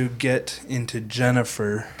going to get into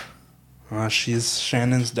Jennifer. She's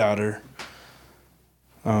Shannon's daughter.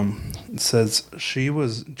 It says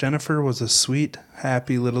Jennifer was a sweet,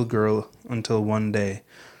 happy little girl until one day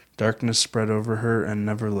darkness spread over her and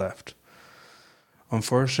never left.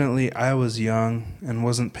 Unfortunately, I was young and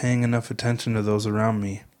wasn't paying enough attention to those around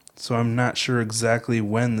me, so I'm not sure exactly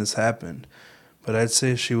when this happened, but I'd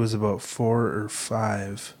say she was about 4 or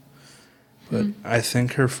 5. But I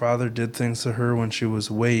think her father did things to her when she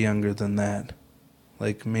was way younger than that,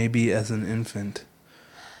 like maybe as an infant.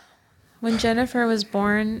 When Jennifer was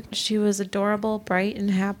born, she was adorable, bright,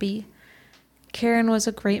 and happy. Karen was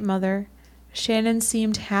a great mother. Shannon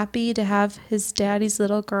seemed happy to have his daddy's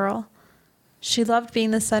little girl. She loved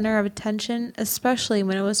being the center of attention, especially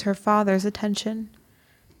when it was her father's attention.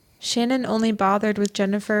 Shannon only bothered with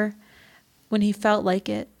Jennifer when he felt like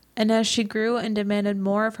it, and as she grew and demanded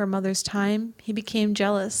more of her mother's time, he became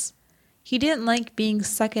jealous. He didn't like being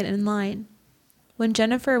second in line. When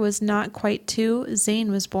Jennifer was not quite 2,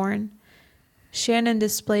 Zane was born. Shannon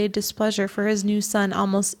displayed displeasure for his new son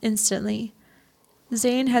almost instantly.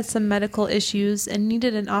 Zane had some medical issues and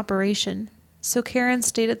needed an operation, so Karen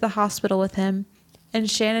stayed at the hospital with him, and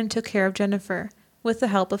Shannon took care of Jennifer, with the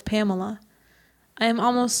help of Pamela. I am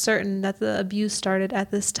almost certain that the abuse started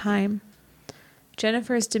at this time.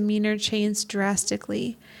 Jennifer's demeanor changed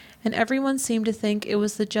drastically, and everyone seemed to think it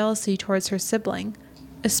was the jealousy towards her sibling,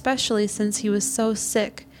 especially since he was so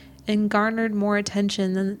sick and garnered more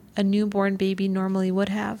attention than a newborn baby normally would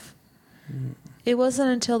have. It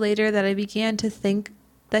wasn't until later that I began to think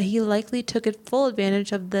that he likely took full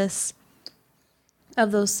advantage of those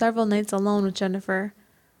several nights alone with Jennifer,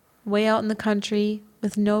 way out in the country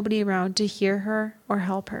with nobody around to hear her or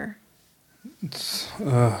help her. It's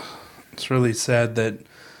really sad that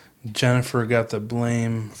Jennifer got the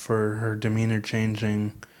blame for her demeanor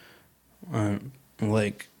changing.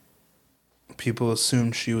 Like, people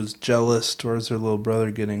assumed she was jealous towards her little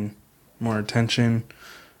brother getting more attention,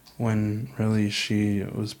 when really she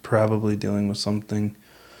was probably dealing with something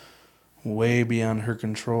way beyond her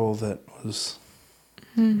control that was,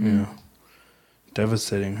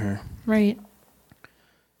 devastating her. Right. It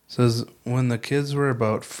says, when the kids were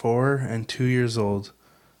about 4 and 2 years old,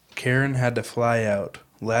 Karen had to fly out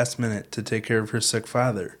last minute to take care of her sick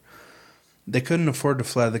father. They couldn't afford to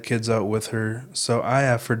fly the kids out with her, so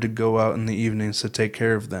I offered to go out in the evenings to take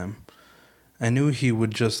care of them. I knew he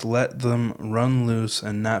would just let them run loose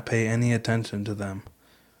and not pay any attention to them.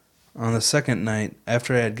 On the second night,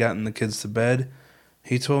 after I had gotten the kids to bed,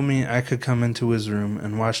 He told me I could come into his room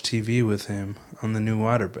and watch TV with him on the new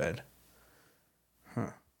waterbed.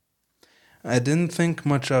 I didn't think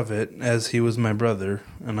much of it, as he was my brother,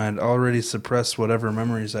 and I'd already suppressed whatever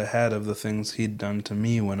memories I had of the things he'd done to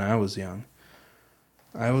me when I was young.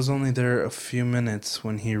 I was only there a few minutes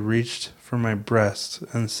when he reached for my breast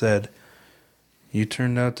and said, "You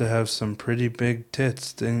turned out to have some pretty big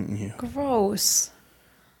tits, didn't you?" Gross.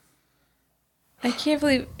 I can't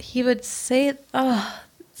believe he would say, oh,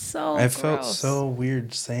 so I gross. felt so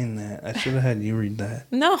weird saying that. I should have had you read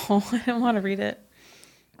that. No, I don't want to read it.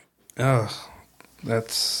 Ugh,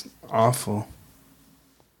 that's awful.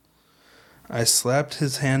 I slapped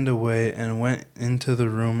his hand away and went into the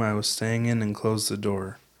room I was staying in and closed the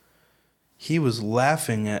door. He was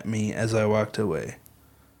laughing at me as I walked away.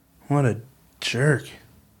 What a jerk.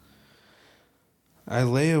 I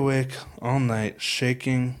lay awake all night,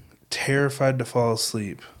 shaking, terrified to fall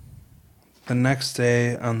asleep. The next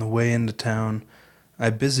day, on the way into town,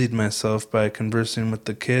 I busied myself by conversing with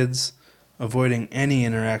the kids, avoiding any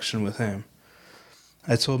interaction with him.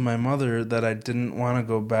 I told my mother that I didn't want to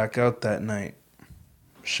go back out that night.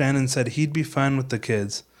 Shannon said he'd be fine with the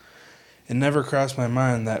kids. It never crossed my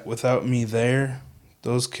mind that without me there,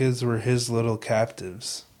 those kids were his little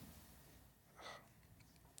captives.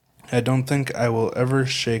 I don't think I will ever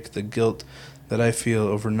shake the guilt that I feel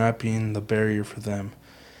over not being the barrier for them.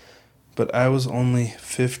 But I was only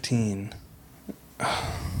 15.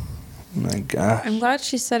 Oh my gosh. I'm glad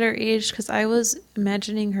she said her age because I was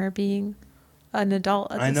imagining her being an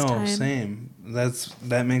adult at this time. I know, same.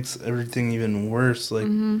 That makes everything even worse. Like,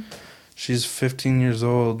 she's 15 years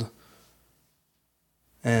old,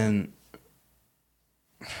 and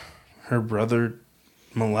her brother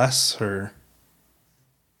molests her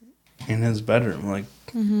in his bedroom. Like,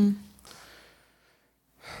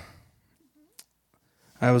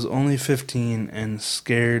 I was only 15 and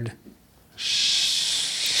scared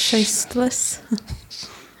Shystless.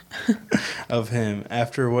 of him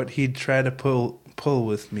after what he'd try to pull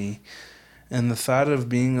with me, and the thought of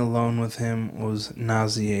being alone with him was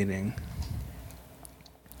nauseating.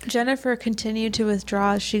 Jennifer continued to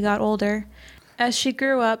withdraw as she got older. As she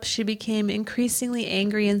grew up, she became increasingly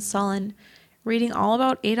angry and sullen, reading all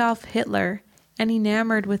about Adolf Hitler and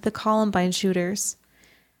enamored with the Columbine shooters.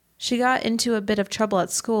 She got into a bit of trouble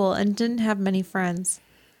at school and didn't have many friends.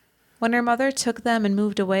 When her mother took them and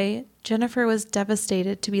moved away, Jennifer was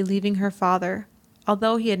devastated to be leaving her father,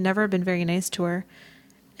 although he had never been very nice to her,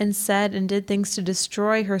 and said and did things to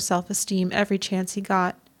destroy her self-esteem every chance he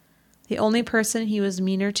got. The only person he was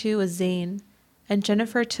meaner to was Zane, and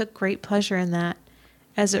Jennifer took great pleasure in that,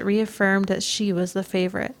 as it reaffirmed that she was the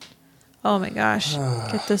favorite. Oh my gosh,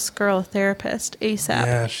 get this girl a therapist ASAP.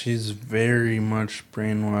 Yeah, she's very much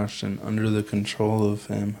brainwashed and under the control of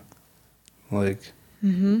him. Like,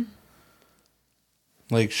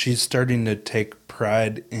 like she's starting to take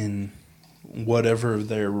pride in whatever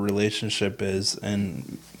their relationship is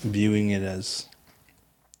and viewing it as,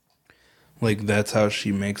 like, that's how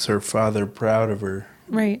she makes her father proud of her.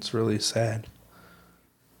 Right. It's really sad.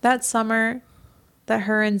 That summer that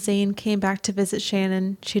her and Zane came back to visit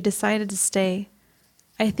Shannon, she decided to stay.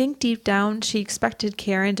 I think deep down she expected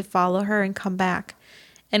Karen to follow her and come back,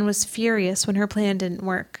 and was furious when her plan didn't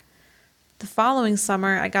work. The following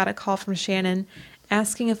summer, I got a call from Shannon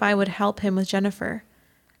asking if I would help him with Jennifer.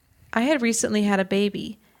 I had recently had a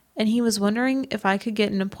baby, and he was wondering if I could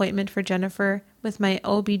get an appointment for Jennifer with my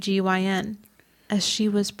OBGYN, as she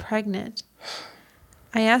was pregnant.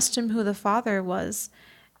 I asked him who the father was,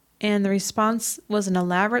 and the response was an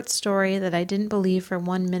elaborate story that I didn't believe for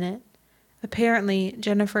 1 minute. Apparently,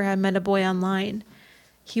 Jennifer had met a boy online.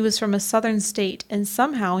 He was from a southern state, and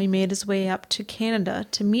somehow he made his way up to Canada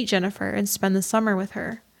to meet Jennifer and spend the summer with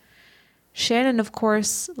her. Shannon, of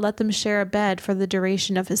course, let them share a bed for the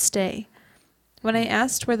duration of his stay. When I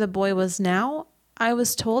asked where the boy was now, I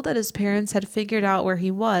was told that his parents had figured out where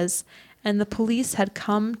he was, and the police had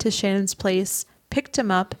come to Shannon's place, picked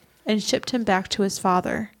him up, and shipped him back to his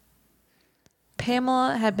father.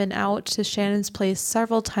 Pamela had been out to Shannon's place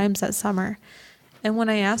several times that summer, and when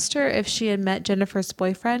I asked her if she had met Jennifer's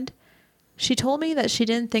boyfriend, she told me that she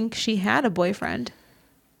didn't think she had a boyfriend.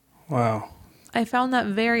 Wow. I found that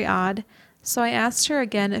very odd, so I asked her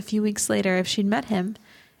again a few weeks later if she'd met him,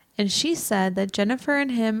 and she said that Jennifer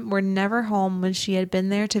and him were never home when she had been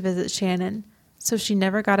there to visit Shannon, so she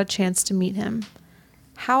never got a chance to meet him.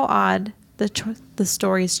 How odd the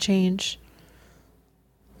stories change.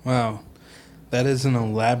 Wow. That is an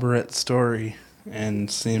elaborate story and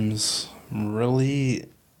seems really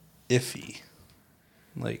iffy.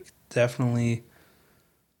 Like, definitely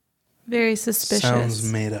very suspicious. sounds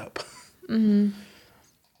made up.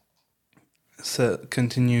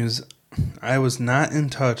 continues, I was not in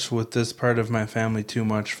touch with this part of my family too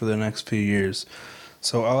much for the next few years,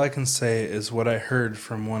 so all I can say is what I heard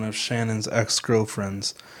from one of Shannon's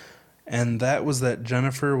ex-girlfriends, and that was that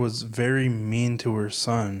Jennifer was very mean to her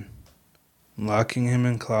son, locking him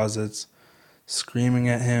in closets, screaming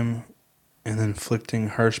at him, and inflicting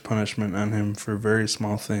harsh punishment on him for very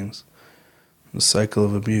small things. The cycle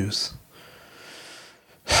of abuse.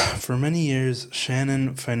 For many years,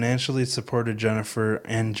 Shannon financially supported Jennifer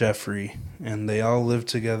and Jeffrey, and they all lived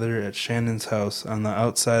together at Shannon's house on the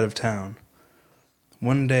outside of town.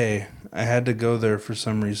 One day, I had to go there for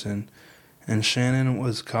some reason, and Shannon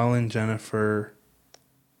was calling Jennifer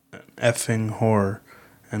an effing whore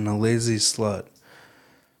and a lazy slut.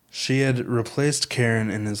 She had replaced Karen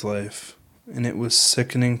in his life, and it was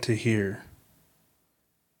sickening to hear.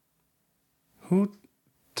 Who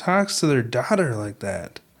talks to their daughter like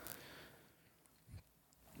that?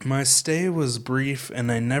 My stay was brief,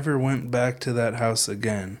 and I never went back to that house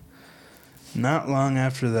again. Not long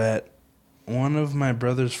after that, one of my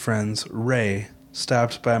brother's friends, Ray,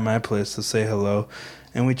 stopped by my place to say hello,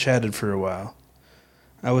 and we chatted for a while.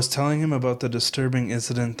 I was telling him about the disturbing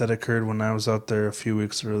incident that occurred when I was out there a few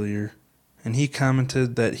weeks earlier, and he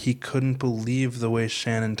commented that he couldn't believe the way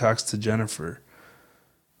Shannon talks to Jennifer.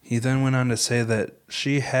 He then went on to say that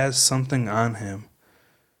she has something on him.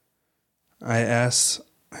 I asked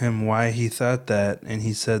him why he thought that, and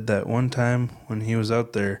he said that one time when he was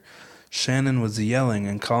out there, Shannon was yelling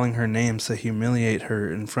and calling her names to humiliate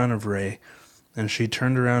her in front of Ray, and she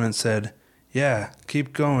turned around and said, "Yeah,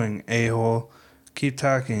 keep going, a-hole. Keep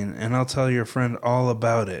talking, and I'll tell your friend all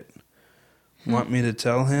about it." Want me to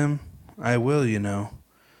tell him? I will, you know.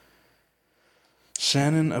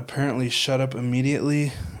 Shannon apparently shut up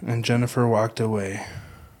immediately, and Jennifer walked away.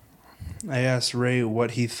 I asked Ray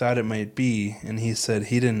what he thought it might be, and he said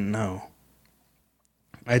he didn't know.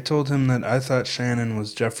 I told him that I thought Shannon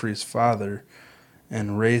was Jeffrey's father,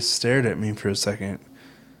 and Ray stared at me for a second.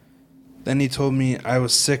 Then he told me I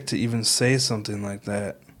was sick to even say something like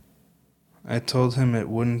that. I told him it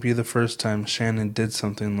wouldn't be the first time Shannon did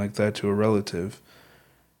something like that to a relative.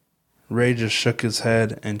 Ray just shook his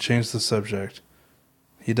head and changed the subject.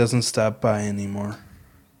 He doesn't stop by anymore.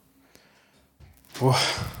 Whoa.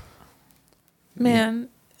 Man,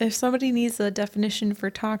 if somebody needs a definition for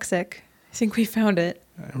toxic, I think we found it.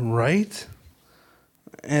 Right?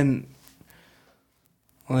 And,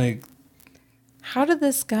 like... How did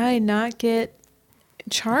this guy not get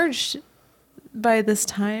charged by this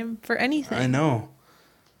time for anything? I know.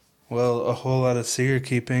 Well, a whole lot of secret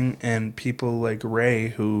keeping and people like Ray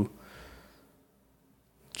who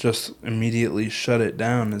just immediately shut it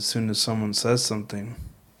down as soon as someone says something,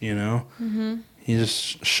 you know? Mm-hmm. He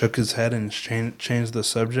just shook his head and changed the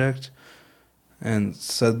subject and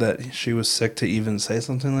said that she was sick to even say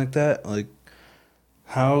something like that. Like,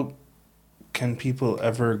 how can people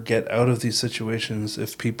ever get out of these situations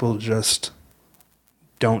if people just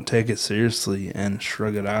don't take it seriously and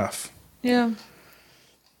shrug it off? Yeah.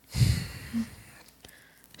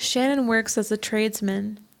 Shannon works as a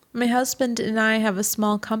tradesman. My husband and I have a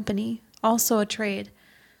small company, also a trade.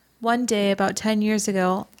 One day, about 10 years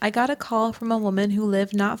ago, I got a call from a woman who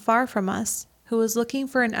lived not far from us, who was looking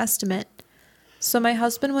for an estimate. So my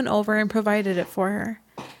husband went over and provided it for her.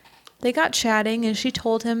 They got chatting, and she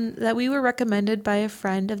told him that we were recommended by a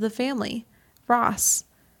friend of the family, Ross.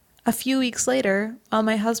 A few weeks later, while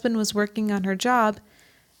my husband was working on her job,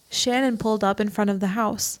 Shannon pulled up in front of the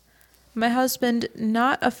house. My husband,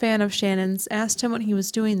 not a fan of Shannon's, asked him what he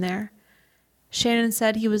was doing there. Shannon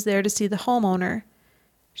said he was there to see the homeowner.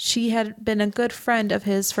 She had been a good friend of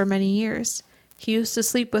his for many years. He used to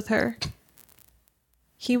sleep with her.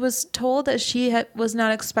 He was told that she was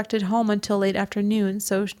not expected home until late afternoon,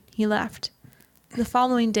 so he left. The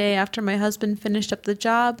following day, after my husband finished up the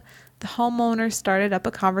job, the homeowner started up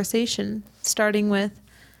a conversation, starting with,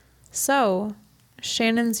 "So,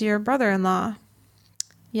 Shannon's your brother-in-law?"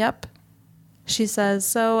 "Yep." She says,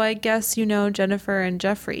 "So I guess you know Jennifer and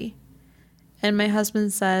Jeffrey." And my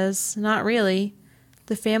husband says, "Not really.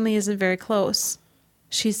 The family isn't very close."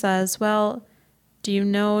 She says, "Well, do you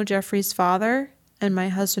know Jeffrey's father?" And my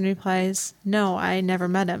husband replies, "No, I never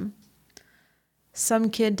met him." "Some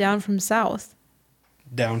kid down from south."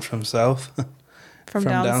 Down from south? From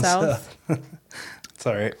down south. It's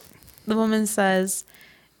all right. The woman says,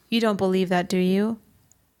 "You don't believe that, do you?"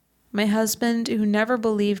 My husband, who never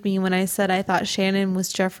believed me when I said I thought Shannon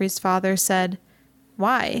was Jeffrey's father, said,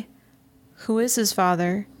 "Why? Who is his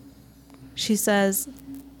father?" She says,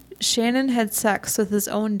 "Shannon had sex with his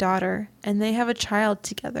own daughter, and they have a child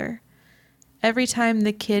together. Every time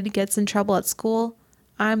the kid gets in trouble at school,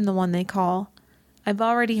 I'm the one they call. I've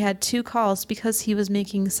already had 2 calls because he was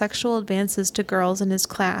making sexual advances to girls in his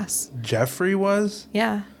class. Jeffrey was?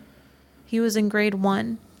 Yeah. He was in grade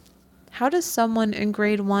 1. How does someone in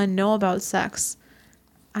grade 1 know about sex?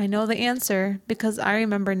 I know the answer because I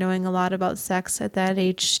remember knowing a lot about sex at that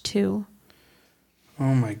age too.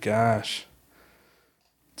 Oh my gosh.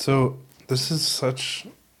 So this is such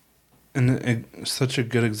a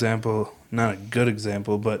good example, not a good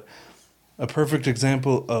example, but a perfect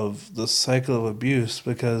example of the cycle of abuse,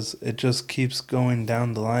 because it just keeps going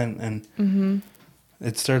down the line, and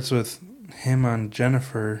it starts with him on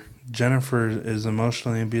Jennifer. Jennifer is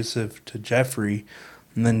emotionally abusive to Jeffrey,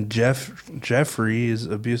 and then Jeffrey is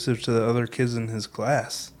abusive to the other kids in his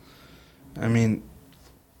class. I mean,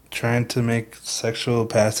 trying to make sexual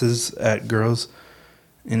passes at girls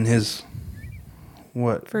in his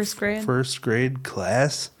First grade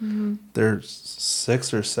class. They're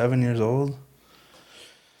 6 or 7 years old.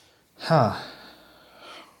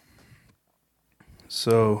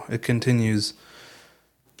 So it continues.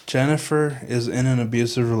 Jennifer is in an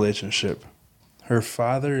abusive relationship. Her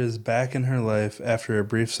father is back in her life after a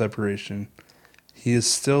brief separation. He is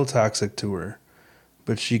still toxic to her,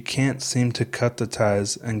 but she can't seem to cut the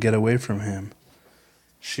ties and get away from him.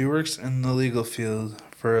 She works in the legal field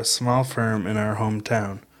for a small firm in our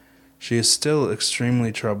hometown. She is still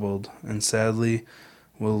extremely troubled and sadly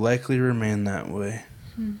will likely remain that way.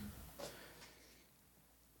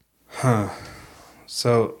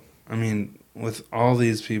 So, I mean, with all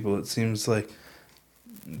these people, it seems like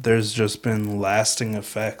there's just been lasting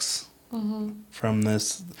effects from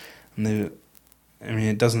this. And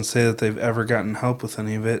it doesn't say that they've ever gotten help with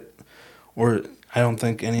any of it, or I don't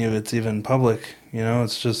think any of it's even public.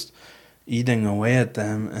 It's just eating away at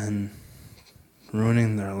them and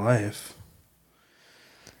ruining their life.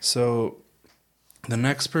 So the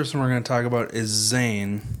next person we're going to talk about is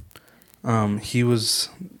Zane. He was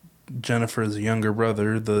Jennifer's younger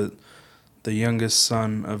brother, the youngest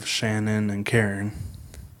son of Shannon and Karen.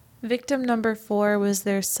 Victim number 4 was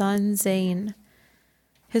their son, Zane.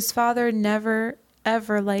 His father never,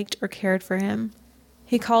 ever liked or cared for him.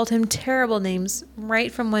 He called him terrible names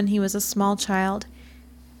right from when he was a small child,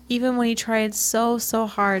 even when he tried so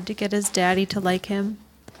hard to get his daddy to like him.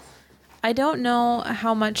 I don't know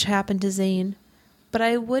how much happened to Zane, but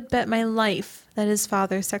I would bet my life that his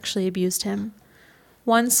father sexually abused him.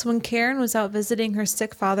 Once, when Karen was out visiting her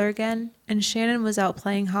sick father again, and Shannon was out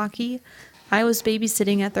playing hockey, I was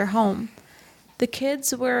babysitting at their home. The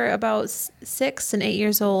kids were about 6 and 8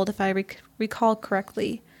 years old, if I recall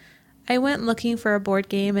correctly. I went looking for a board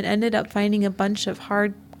game and ended up finding a bunch of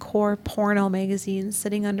hardcore porno magazines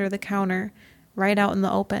sitting under the counter, right out in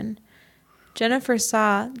the open. Jennifer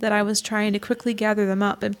saw that I was trying to quickly gather them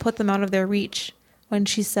up and put them out of their reach when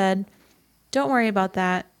she said, "Don't worry about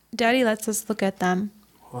that. Daddy lets us look at them."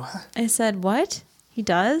 What? I said, "What? He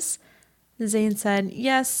does?" Zane said,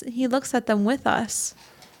 "Yes, he looks at them with us."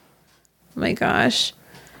 Oh my gosh.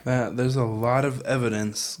 There's a lot of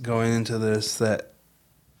evidence going into this that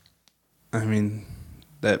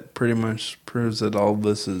pretty much proves that all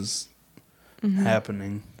this is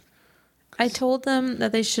happening. I told them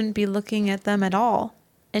that they shouldn't be looking at them at all,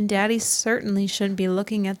 and Daddy certainly shouldn't be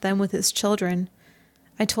looking at them with his children.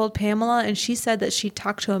 I told Pamela, and she said that she'd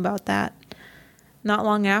talk to him about that. Not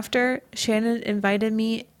long after, Shannon invited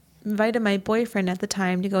my boyfriend at the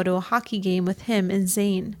time to go to a hockey game with him and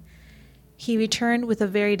Zane. He returned with a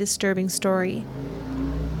very disturbing story.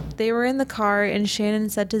 They were in the car, and Shannon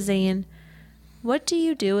said to Zane, "What do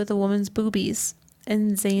you do with a woman's boobies?"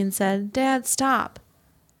 And Zane said, "Dad, stop."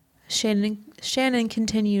 Shannon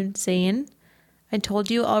continued, "Zane, I told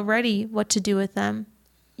you already what to do with them.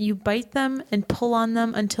 You bite them and pull on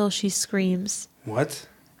them until she screams." What?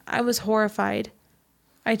 I was horrified.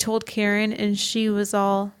 I told Karen, and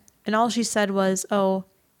all she said was, "Oh,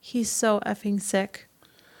 he's so effing sick."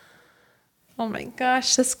 Oh my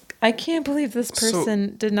gosh, I can't believe this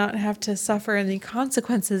person did not have to suffer any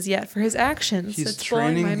consequences yet for his actions. It's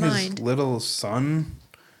blowing my mind. His little son.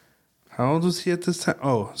 How old was he at this time?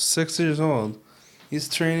 Oh, 6 years old. He's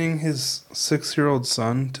training his 6-year-old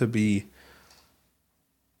son to be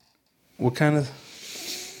what kind of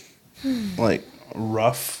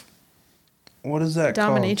rough? What is that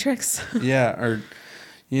Dominatrix? called? Yeah, or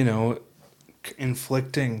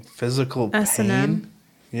inflicting physical pain. S&M.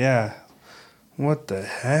 Yeah. What the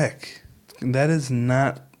heck? That is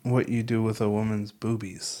not what you do with a woman's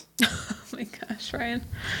boobies. Oh my gosh, Ryan.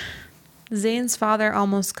 Zane's father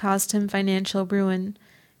almost caused him financial ruin.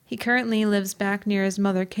 He currently lives back near his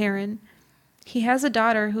mother, Karen. He has a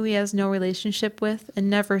daughter who he has no relationship with and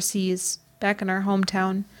never sees, back in our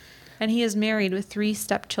hometown, and he is married with 3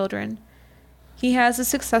 stepchildren. He has a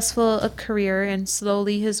successful career, and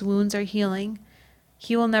slowly his wounds are healing.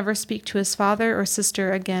 He will never speak to his father or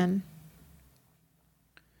sister again.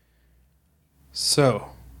 So,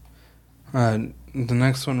 the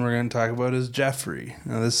next one we're going to talk about is Jeffrey.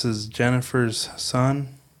 Now, this is Jennifer's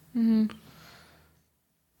son. Mm-hmm.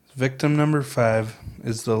 Victim number 5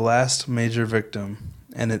 is the last major victim,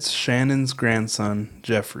 and it's Shannon's grandson,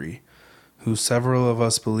 Jeffrey, who several of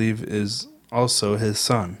us believe is also his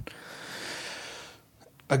son.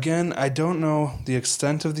 Again, I don't know the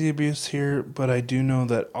extent of the abuse here, but I do know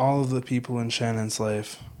that all of the people in Shannon's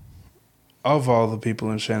life,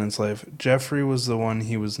 Jeffrey was the one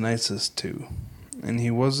he was nicest to, and he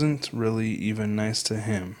wasn't really even nice to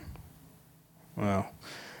him. Well,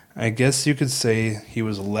 I guess you could say he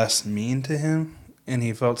was less mean to him, and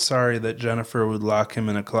he felt sorry that Jennifer would lock him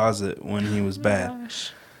in a closet when he was bad.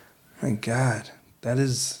 Gosh. My God, that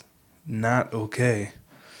is not okay.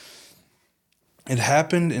 It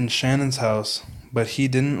happened in Shannon's house, but he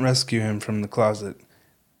didn't rescue him from the closet.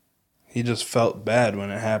 He just felt bad when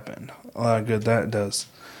it happened. A lot of good that does.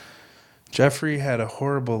 Jeffrey had a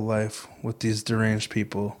horrible life with these deranged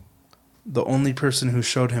people. The only person who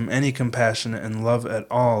showed him any compassion and love at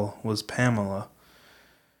all was Pamela.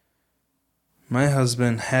 My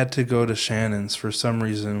husband had to go to Shannon's for some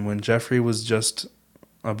reason when Jeffrey was just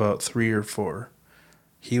about 3 or 4.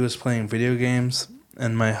 He was playing video games,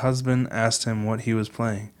 and my husband asked him what he was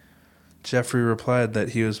playing. Jeffrey replied that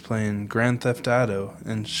he was playing Grand Theft Auto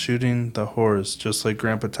and shooting the whores just like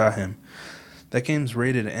Grandpa taught him. That game's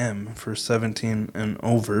rated M for 17 and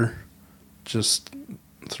over. Just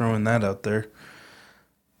throwing that out there.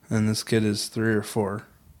 And this kid is 3 or 4.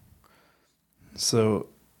 So,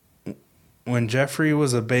 when Jeffrey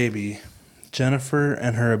was a baby, Jennifer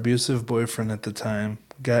and her abusive boyfriend at the time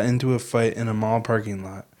got into a fight in a mall parking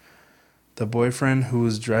lot. The boyfriend, who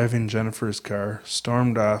was driving Jennifer's car,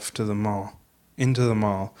 stormed off into the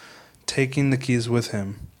mall, taking the keys with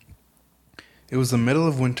him. It was the middle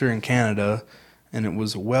of winter in Canada, and it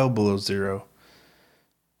was well below zero.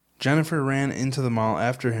 Jennifer ran into the mall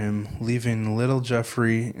after him, leaving little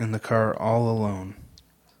Jeffrey in the car all alone.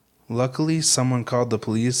 Luckily, someone called the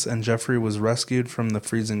police, and Jeffrey was rescued from the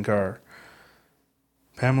freezing car.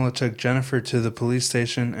 Pamela took Jennifer to the police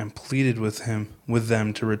station and pleaded with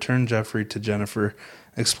them to return Jeffrey to Jennifer,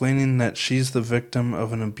 explaining that she's the victim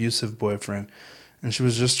of an abusive boyfriend, and she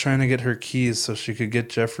was just trying to get her keys so she could get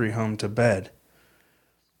Jeffrey home to bed.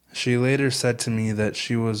 She later said to me that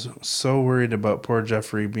she was so worried about poor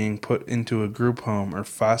Jeffrey being put into a group home or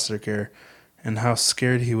foster care, and how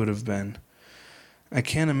scared he would have been. I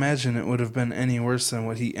can't imagine it would have been any worse than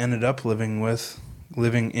what he ended up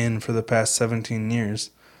living in for the past 17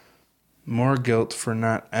 years. More guilt for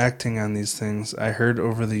not acting on these things I heard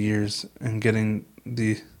over the years and getting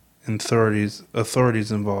the authorities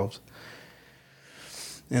involved.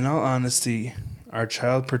 In all honesty, our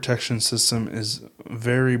child protection system is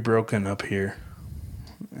very broken up here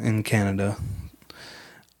in Canada.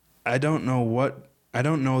 I don't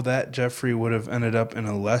know that Jeffrey would have ended up in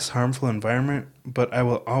a less harmful environment, but I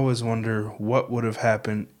will always wonder what would have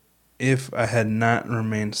happened if I had not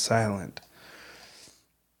remained silent.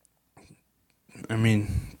 I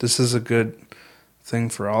mean, this is a good thing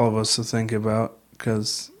for all of us to think about,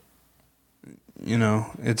 because, you know,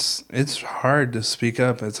 it's hard to speak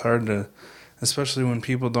up. It's hard to, especially when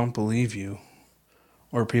people don't believe you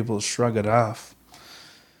or people shrug it off.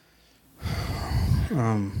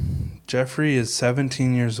 Jeffrey is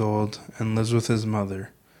 17 years old and lives with his mother.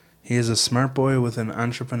 He is a smart boy with an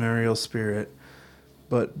entrepreneurial spirit,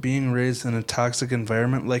 but being raised in a toxic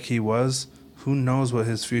environment like he was, who knows what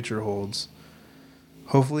his future holds.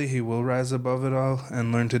 Hopefully he will rise above it all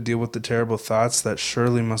and learn to deal with the terrible thoughts that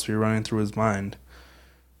surely must be running through his mind.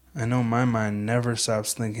 I know my mind never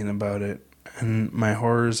stops thinking about it, and my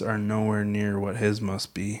horrors are nowhere near what his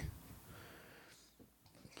must be.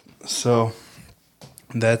 So,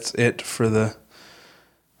 that's it for the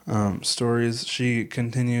stories. She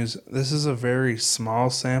continues, this is a very small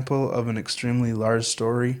sample of an extremely large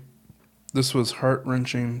story. This was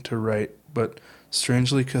heart-wrenching to write, but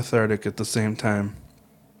strangely cathartic at the same time.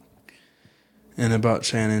 And about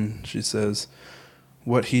Shannon, she says,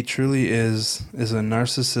 what he truly is a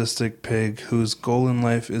narcissistic pig whose goal in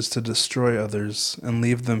life is to destroy others and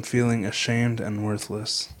leave them feeling ashamed and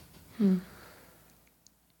worthless.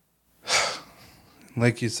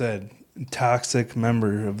 Like you said, toxic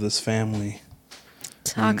member of this family.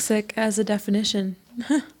 Toxic as a definition.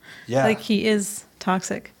 Yeah. Like he is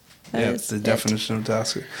toxic. That's the definition of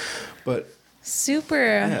toxic. But super.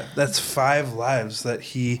 Yeah, that's 5 lives that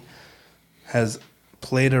he has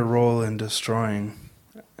played a role in destroying.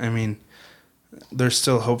 I mean, there's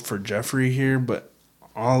still hope for Jeffrey here, but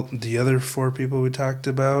all the other 4 people we talked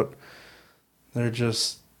about, they're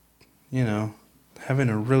just, having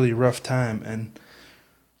a really rough time and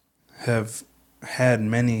have had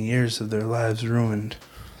many years of their lives ruined.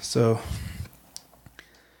 So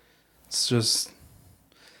it's just,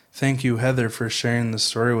 thank you, Heather, for sharing the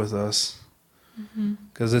story with us.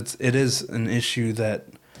 Because it is an issue that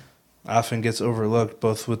often gets overlooked,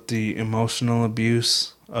 both with the emotional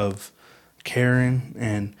abuse of Karen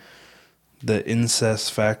and the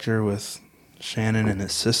incest factor with Shannon and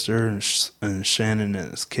his sister and Shannon and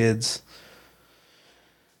his kids.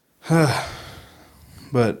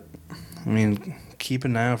 But, I mean, keep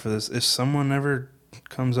an eye out for this. If someone ever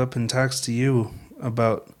comes up and talks to you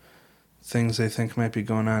about things they think might be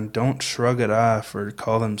going on, don't shrug it off or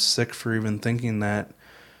call them sick for even thinking that.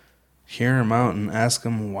 Hear them out and ask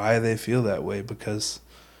them why they feel that way, because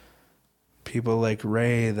people like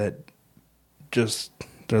Ray that just,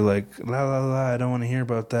 they're like, la la la, I don't want to hear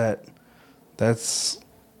about that.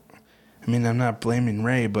 I'm not blaming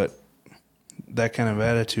Ray, but that kind of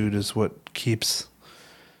attitude is what keeps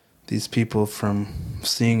these people from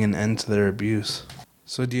seeing an end to their abuse.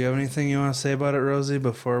 So do you have anything you want to say about it, Rosie,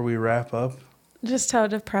 before we wrap up? Just how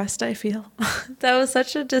depressed I feel. That was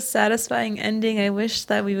such a dissatisfying ending. I wish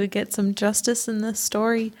that we would get some justice in this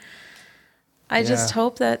story. I just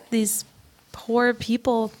hope that these poor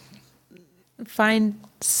people find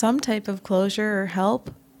some type of closure or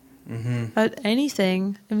help.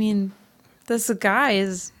 Anything. I mean, this guy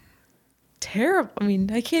is terrible. I mean,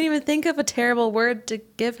 I can't even think of a terrible word to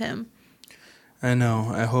give him. I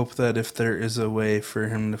know. I hope that if there is a way for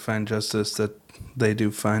him to find justice, that they do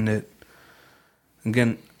find it.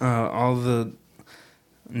 Again, all the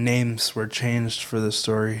names were changed for the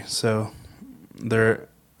story, so their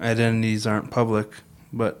identities aren't public,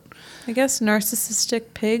 but... I guess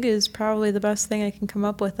narcissistic pig is probably the best thing I can come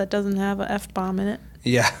up with that doesn't have an F-bomb in it.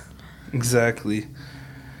 Yeah, exactly.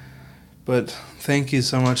 But thank you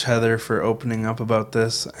so much, Heather, for opening up about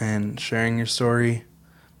this and sharing your story,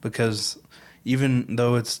 because even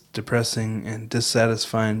though it's depressing and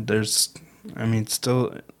dissatisfying, there's,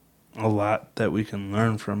 still a lot that we can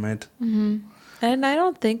learn from it. And I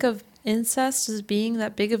don't think of incest as being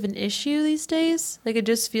that big of an issue these days. Like, it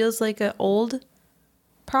just feels like an old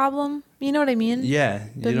problem. You know what I mean? Yeah.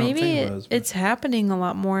 But maybe it's happening a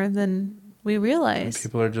lot more than we realize.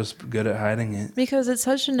 People are just good at hiding it. Because it's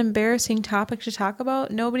such an embarrassing topic to talk about.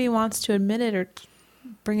 Nobody wants to admit it or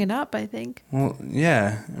bring it up, I think. Well,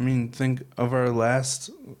 yeah. Think of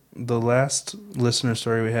the last listener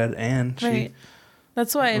story we had, Anne. Right.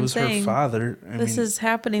 That's why I'm saying. It was her father. This is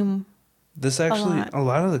happening. This actually, a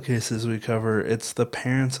lot of the cases we cover, it's the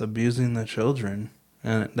parents abusing the children.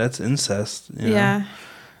 And that's incest. Yeah.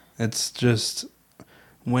 It's just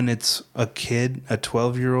when it's a kid, a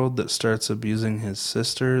 12-year-old that starts abusing his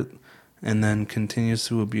sister and then continues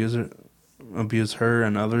to abuse her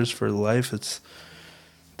and others for life,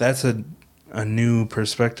 that's a new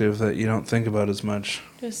perspective that you don't think about as much.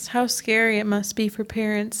 Just how scary it must be for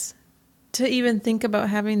parents to even think about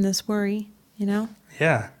having this worry,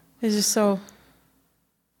 Yeah. It's just so...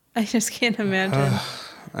 I just can't imagine.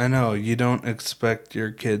 I know. You don't expect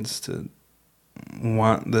your kids to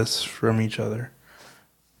want this from each other.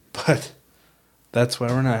 But that's why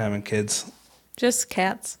we're not having kids. Just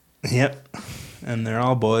cats. Yep. And they're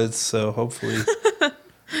all boys, so hopefully...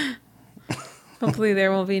 Hopefully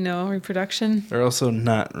there will be no reproduction. They're also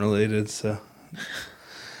not related, so...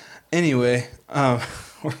 Anyway,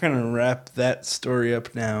 we're going to wrap that story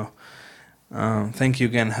up now. Thank you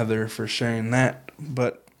again, Heather, for sharing that.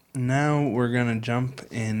 But now we're going to jump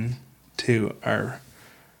into our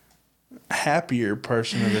happier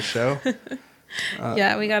portion of the show.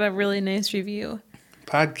 Yeah, we got a really nice review.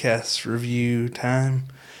 Podcast review time.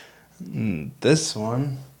 This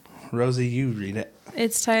one, Rosie, you read it.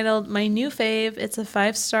 It's titled My New Fave. It's a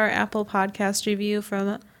 5-star Apple Podcast review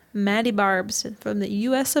from Maddie Barbs from the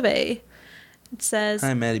US of A. It says,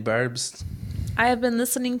 Hi, Maddie Barbs. I have been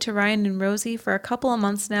listening to Ryan and Rosie for a couple of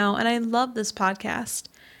months now, and I love this podcast.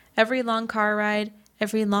 Every long car ride,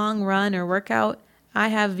 every long run or workout, I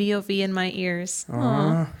have VoV in my ears.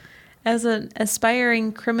 Aww. As an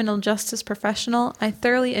aspiring criminal justice professional, I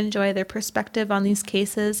thoroughly enjoy their perspective on these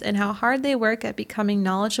cases and how hard they work at becoming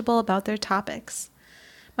knowledgeable about their topics.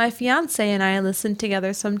 My fiancé and I listen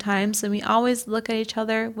together sometimes, and we always look at each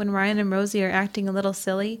other when Ryan and Rosie are acting a little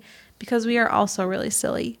silly, because we are also really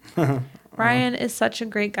silly. Ryan is such a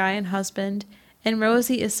great guy and husband, and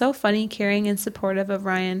Rosie is so funny, caring, and supportive of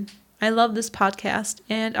Ryan. I love this podcast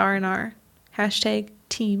and R&R. Hashtag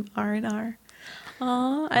Team R&R.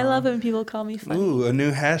 Aw, I love when people call me funny. Ooh, a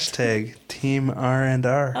new hashtag, Team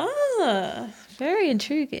R&R. Ah, very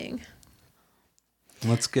intriguing.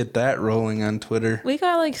 Let's get that rolling on Twitter. We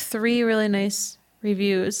got like 3 really nice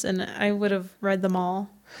reviews, and I would have read them all.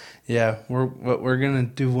 Yeah, we're gonna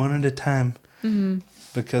do one at a time. Mm-hmm.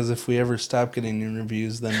 Because if we ever stop getting new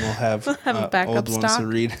reviews, then we'll have, a backup old ones stock. to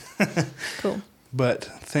read. Cool. But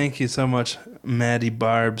thank you so much, Maddie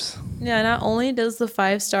Barbs. Yeah, not only does the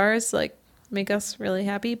 5 stars like make us really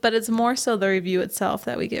happy, but it's more so the review itself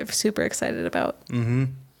that we get super excited about. Mm-hmm.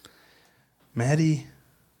 Maddie.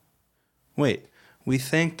 Wait, we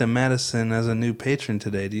thanked a Madison as a new patron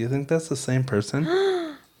today. Do you think that's the same person?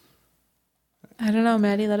 I don't know,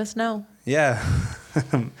 Maddie, let us know. Yeah.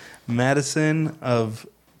 Madison of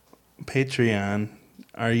Patreon.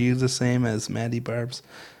 Are you the same as Maddie Barbs?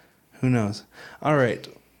 Who knows? All right.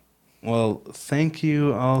 Well, thank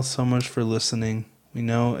you all so much for listening. We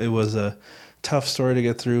know it was a tough story to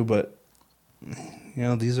get through, but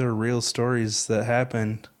these are real stories that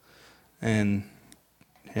happened. And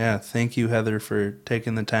yeah, thank you, Heather, for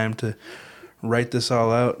taking the time to write this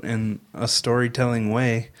all out in a storytelling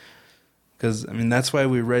way. Because, that's why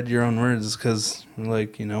we read your own words, because we're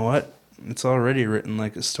like, you know what? It's already written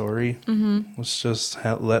like a story. Mm-hmm. Let's just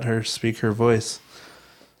let her speak her voice.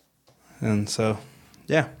 And so,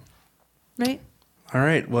 yeah. Right? All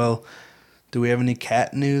right. Well, do we have any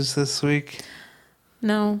cat news this week?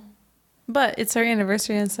 No. But it's our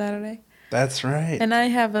anniversary on Saturday. That's right. And I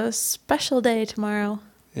have a special day tomorrow.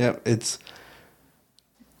 Yep. It's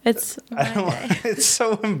my day. It's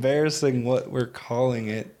so embarrassing what we're calling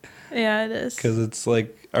it. Yeah, it is. Because it's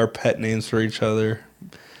like our pet names for each other.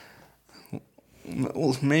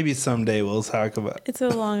 Well, maybe someday we'll talk about it. It's a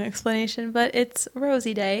long explanation, but it's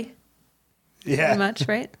Rosie Day. Yeah. Pretty much,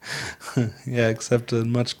 right? Yeah, except a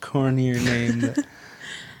much cornier name.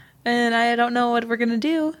 And I don't know what we're going to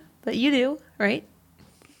do, but you do, right?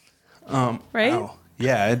 Right? Oh,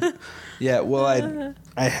 yeah. Well,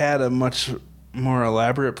 I had a much more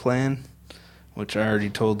elaborate plan, which I already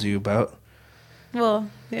told you about. Well,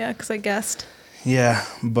 yeah, because I guessed. Yeah,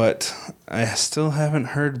 but I still haven't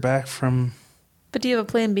heard back from... But do you have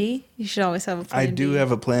a plan B? You should always have a plan B. I do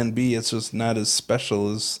have a plan B. It's just not as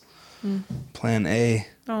special as plan A.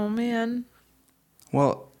 Oh, man.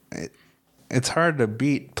 Well, it's hard to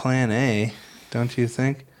beat plan A, don't you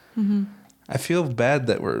think? Mm-hmm. I feel bad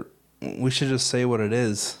that we should just say what it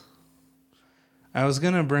is. I was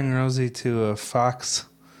going to bring Rosie to a fox...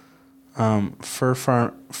 fur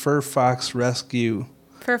fox rescue.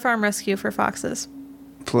 Fur farm rescue for foxes.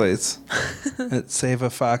 Place at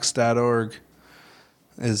saveafox.org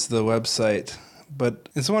is the website. But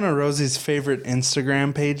it's one of Rosie's favorite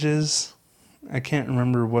Instagram pages. I can't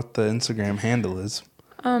remember what the Instagram handle is.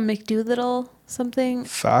 McDoolittle something.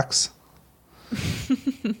 Fox.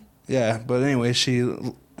 Yeah, but anyway,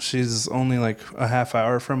 she's only like a half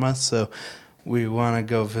hour from us, so we want to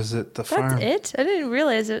go visit the farm. That's it? I didn't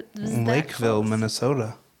realize it was that Lakeville, close.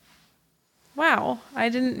 Minnesota. Wow, I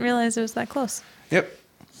didn't realize it was that close. Yep.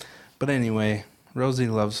 But anyway, Rosie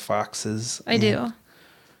loves foxes. I do.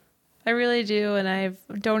 I really do, and I've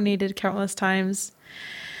donated countless times.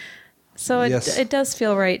 So it does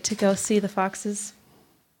feel right to go see the foxes.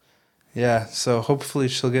 Yeah, so hopefully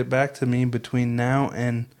she'll get back to me between now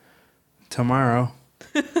and tomorrow.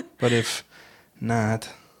 But if not,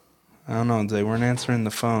 I don't know, they weren't answering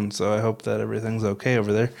the phone, so I hope that everything's okay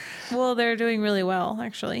over there. Well, they're doing really well,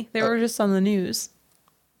 actually. They were just on the news.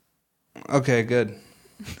 Okay, good.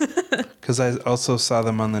 Because I also saw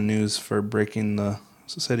them on the news for breaking the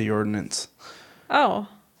city ordinance. Oh,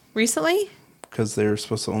 recently? Because they were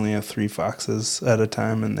supposed to only have 3 foxes at a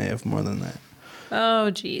time, and they have more than that. Oh,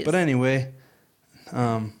 geez. But anyway,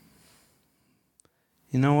 you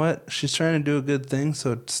know what? She's trying to do a good thing,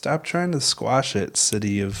 so stop trying to squash it,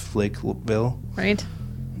 City of Lakeville. Right.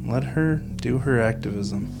 Let her do her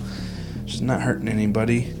activism. She's not hurting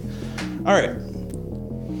anybody. All right.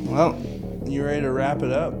 Well, you ready to wrap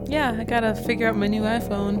it up? Yeah, I gotta figure out my new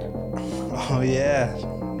iPhone. Oh, yeah.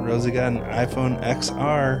 Rosie got an iPhone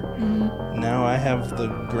XR. Mm-hmm. Now I have the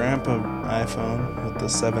grandpa iPhone with the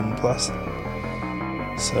 7 Plus.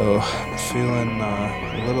 So I'm feeling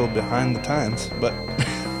a little behind the times, but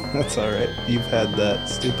that's all right. You've had that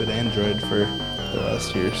stupid Android for the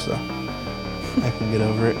last year, so I can get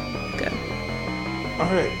over it. Good.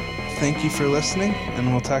 All right. Thank you for listening,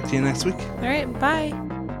 and we'll talk to you next week. All right, bye.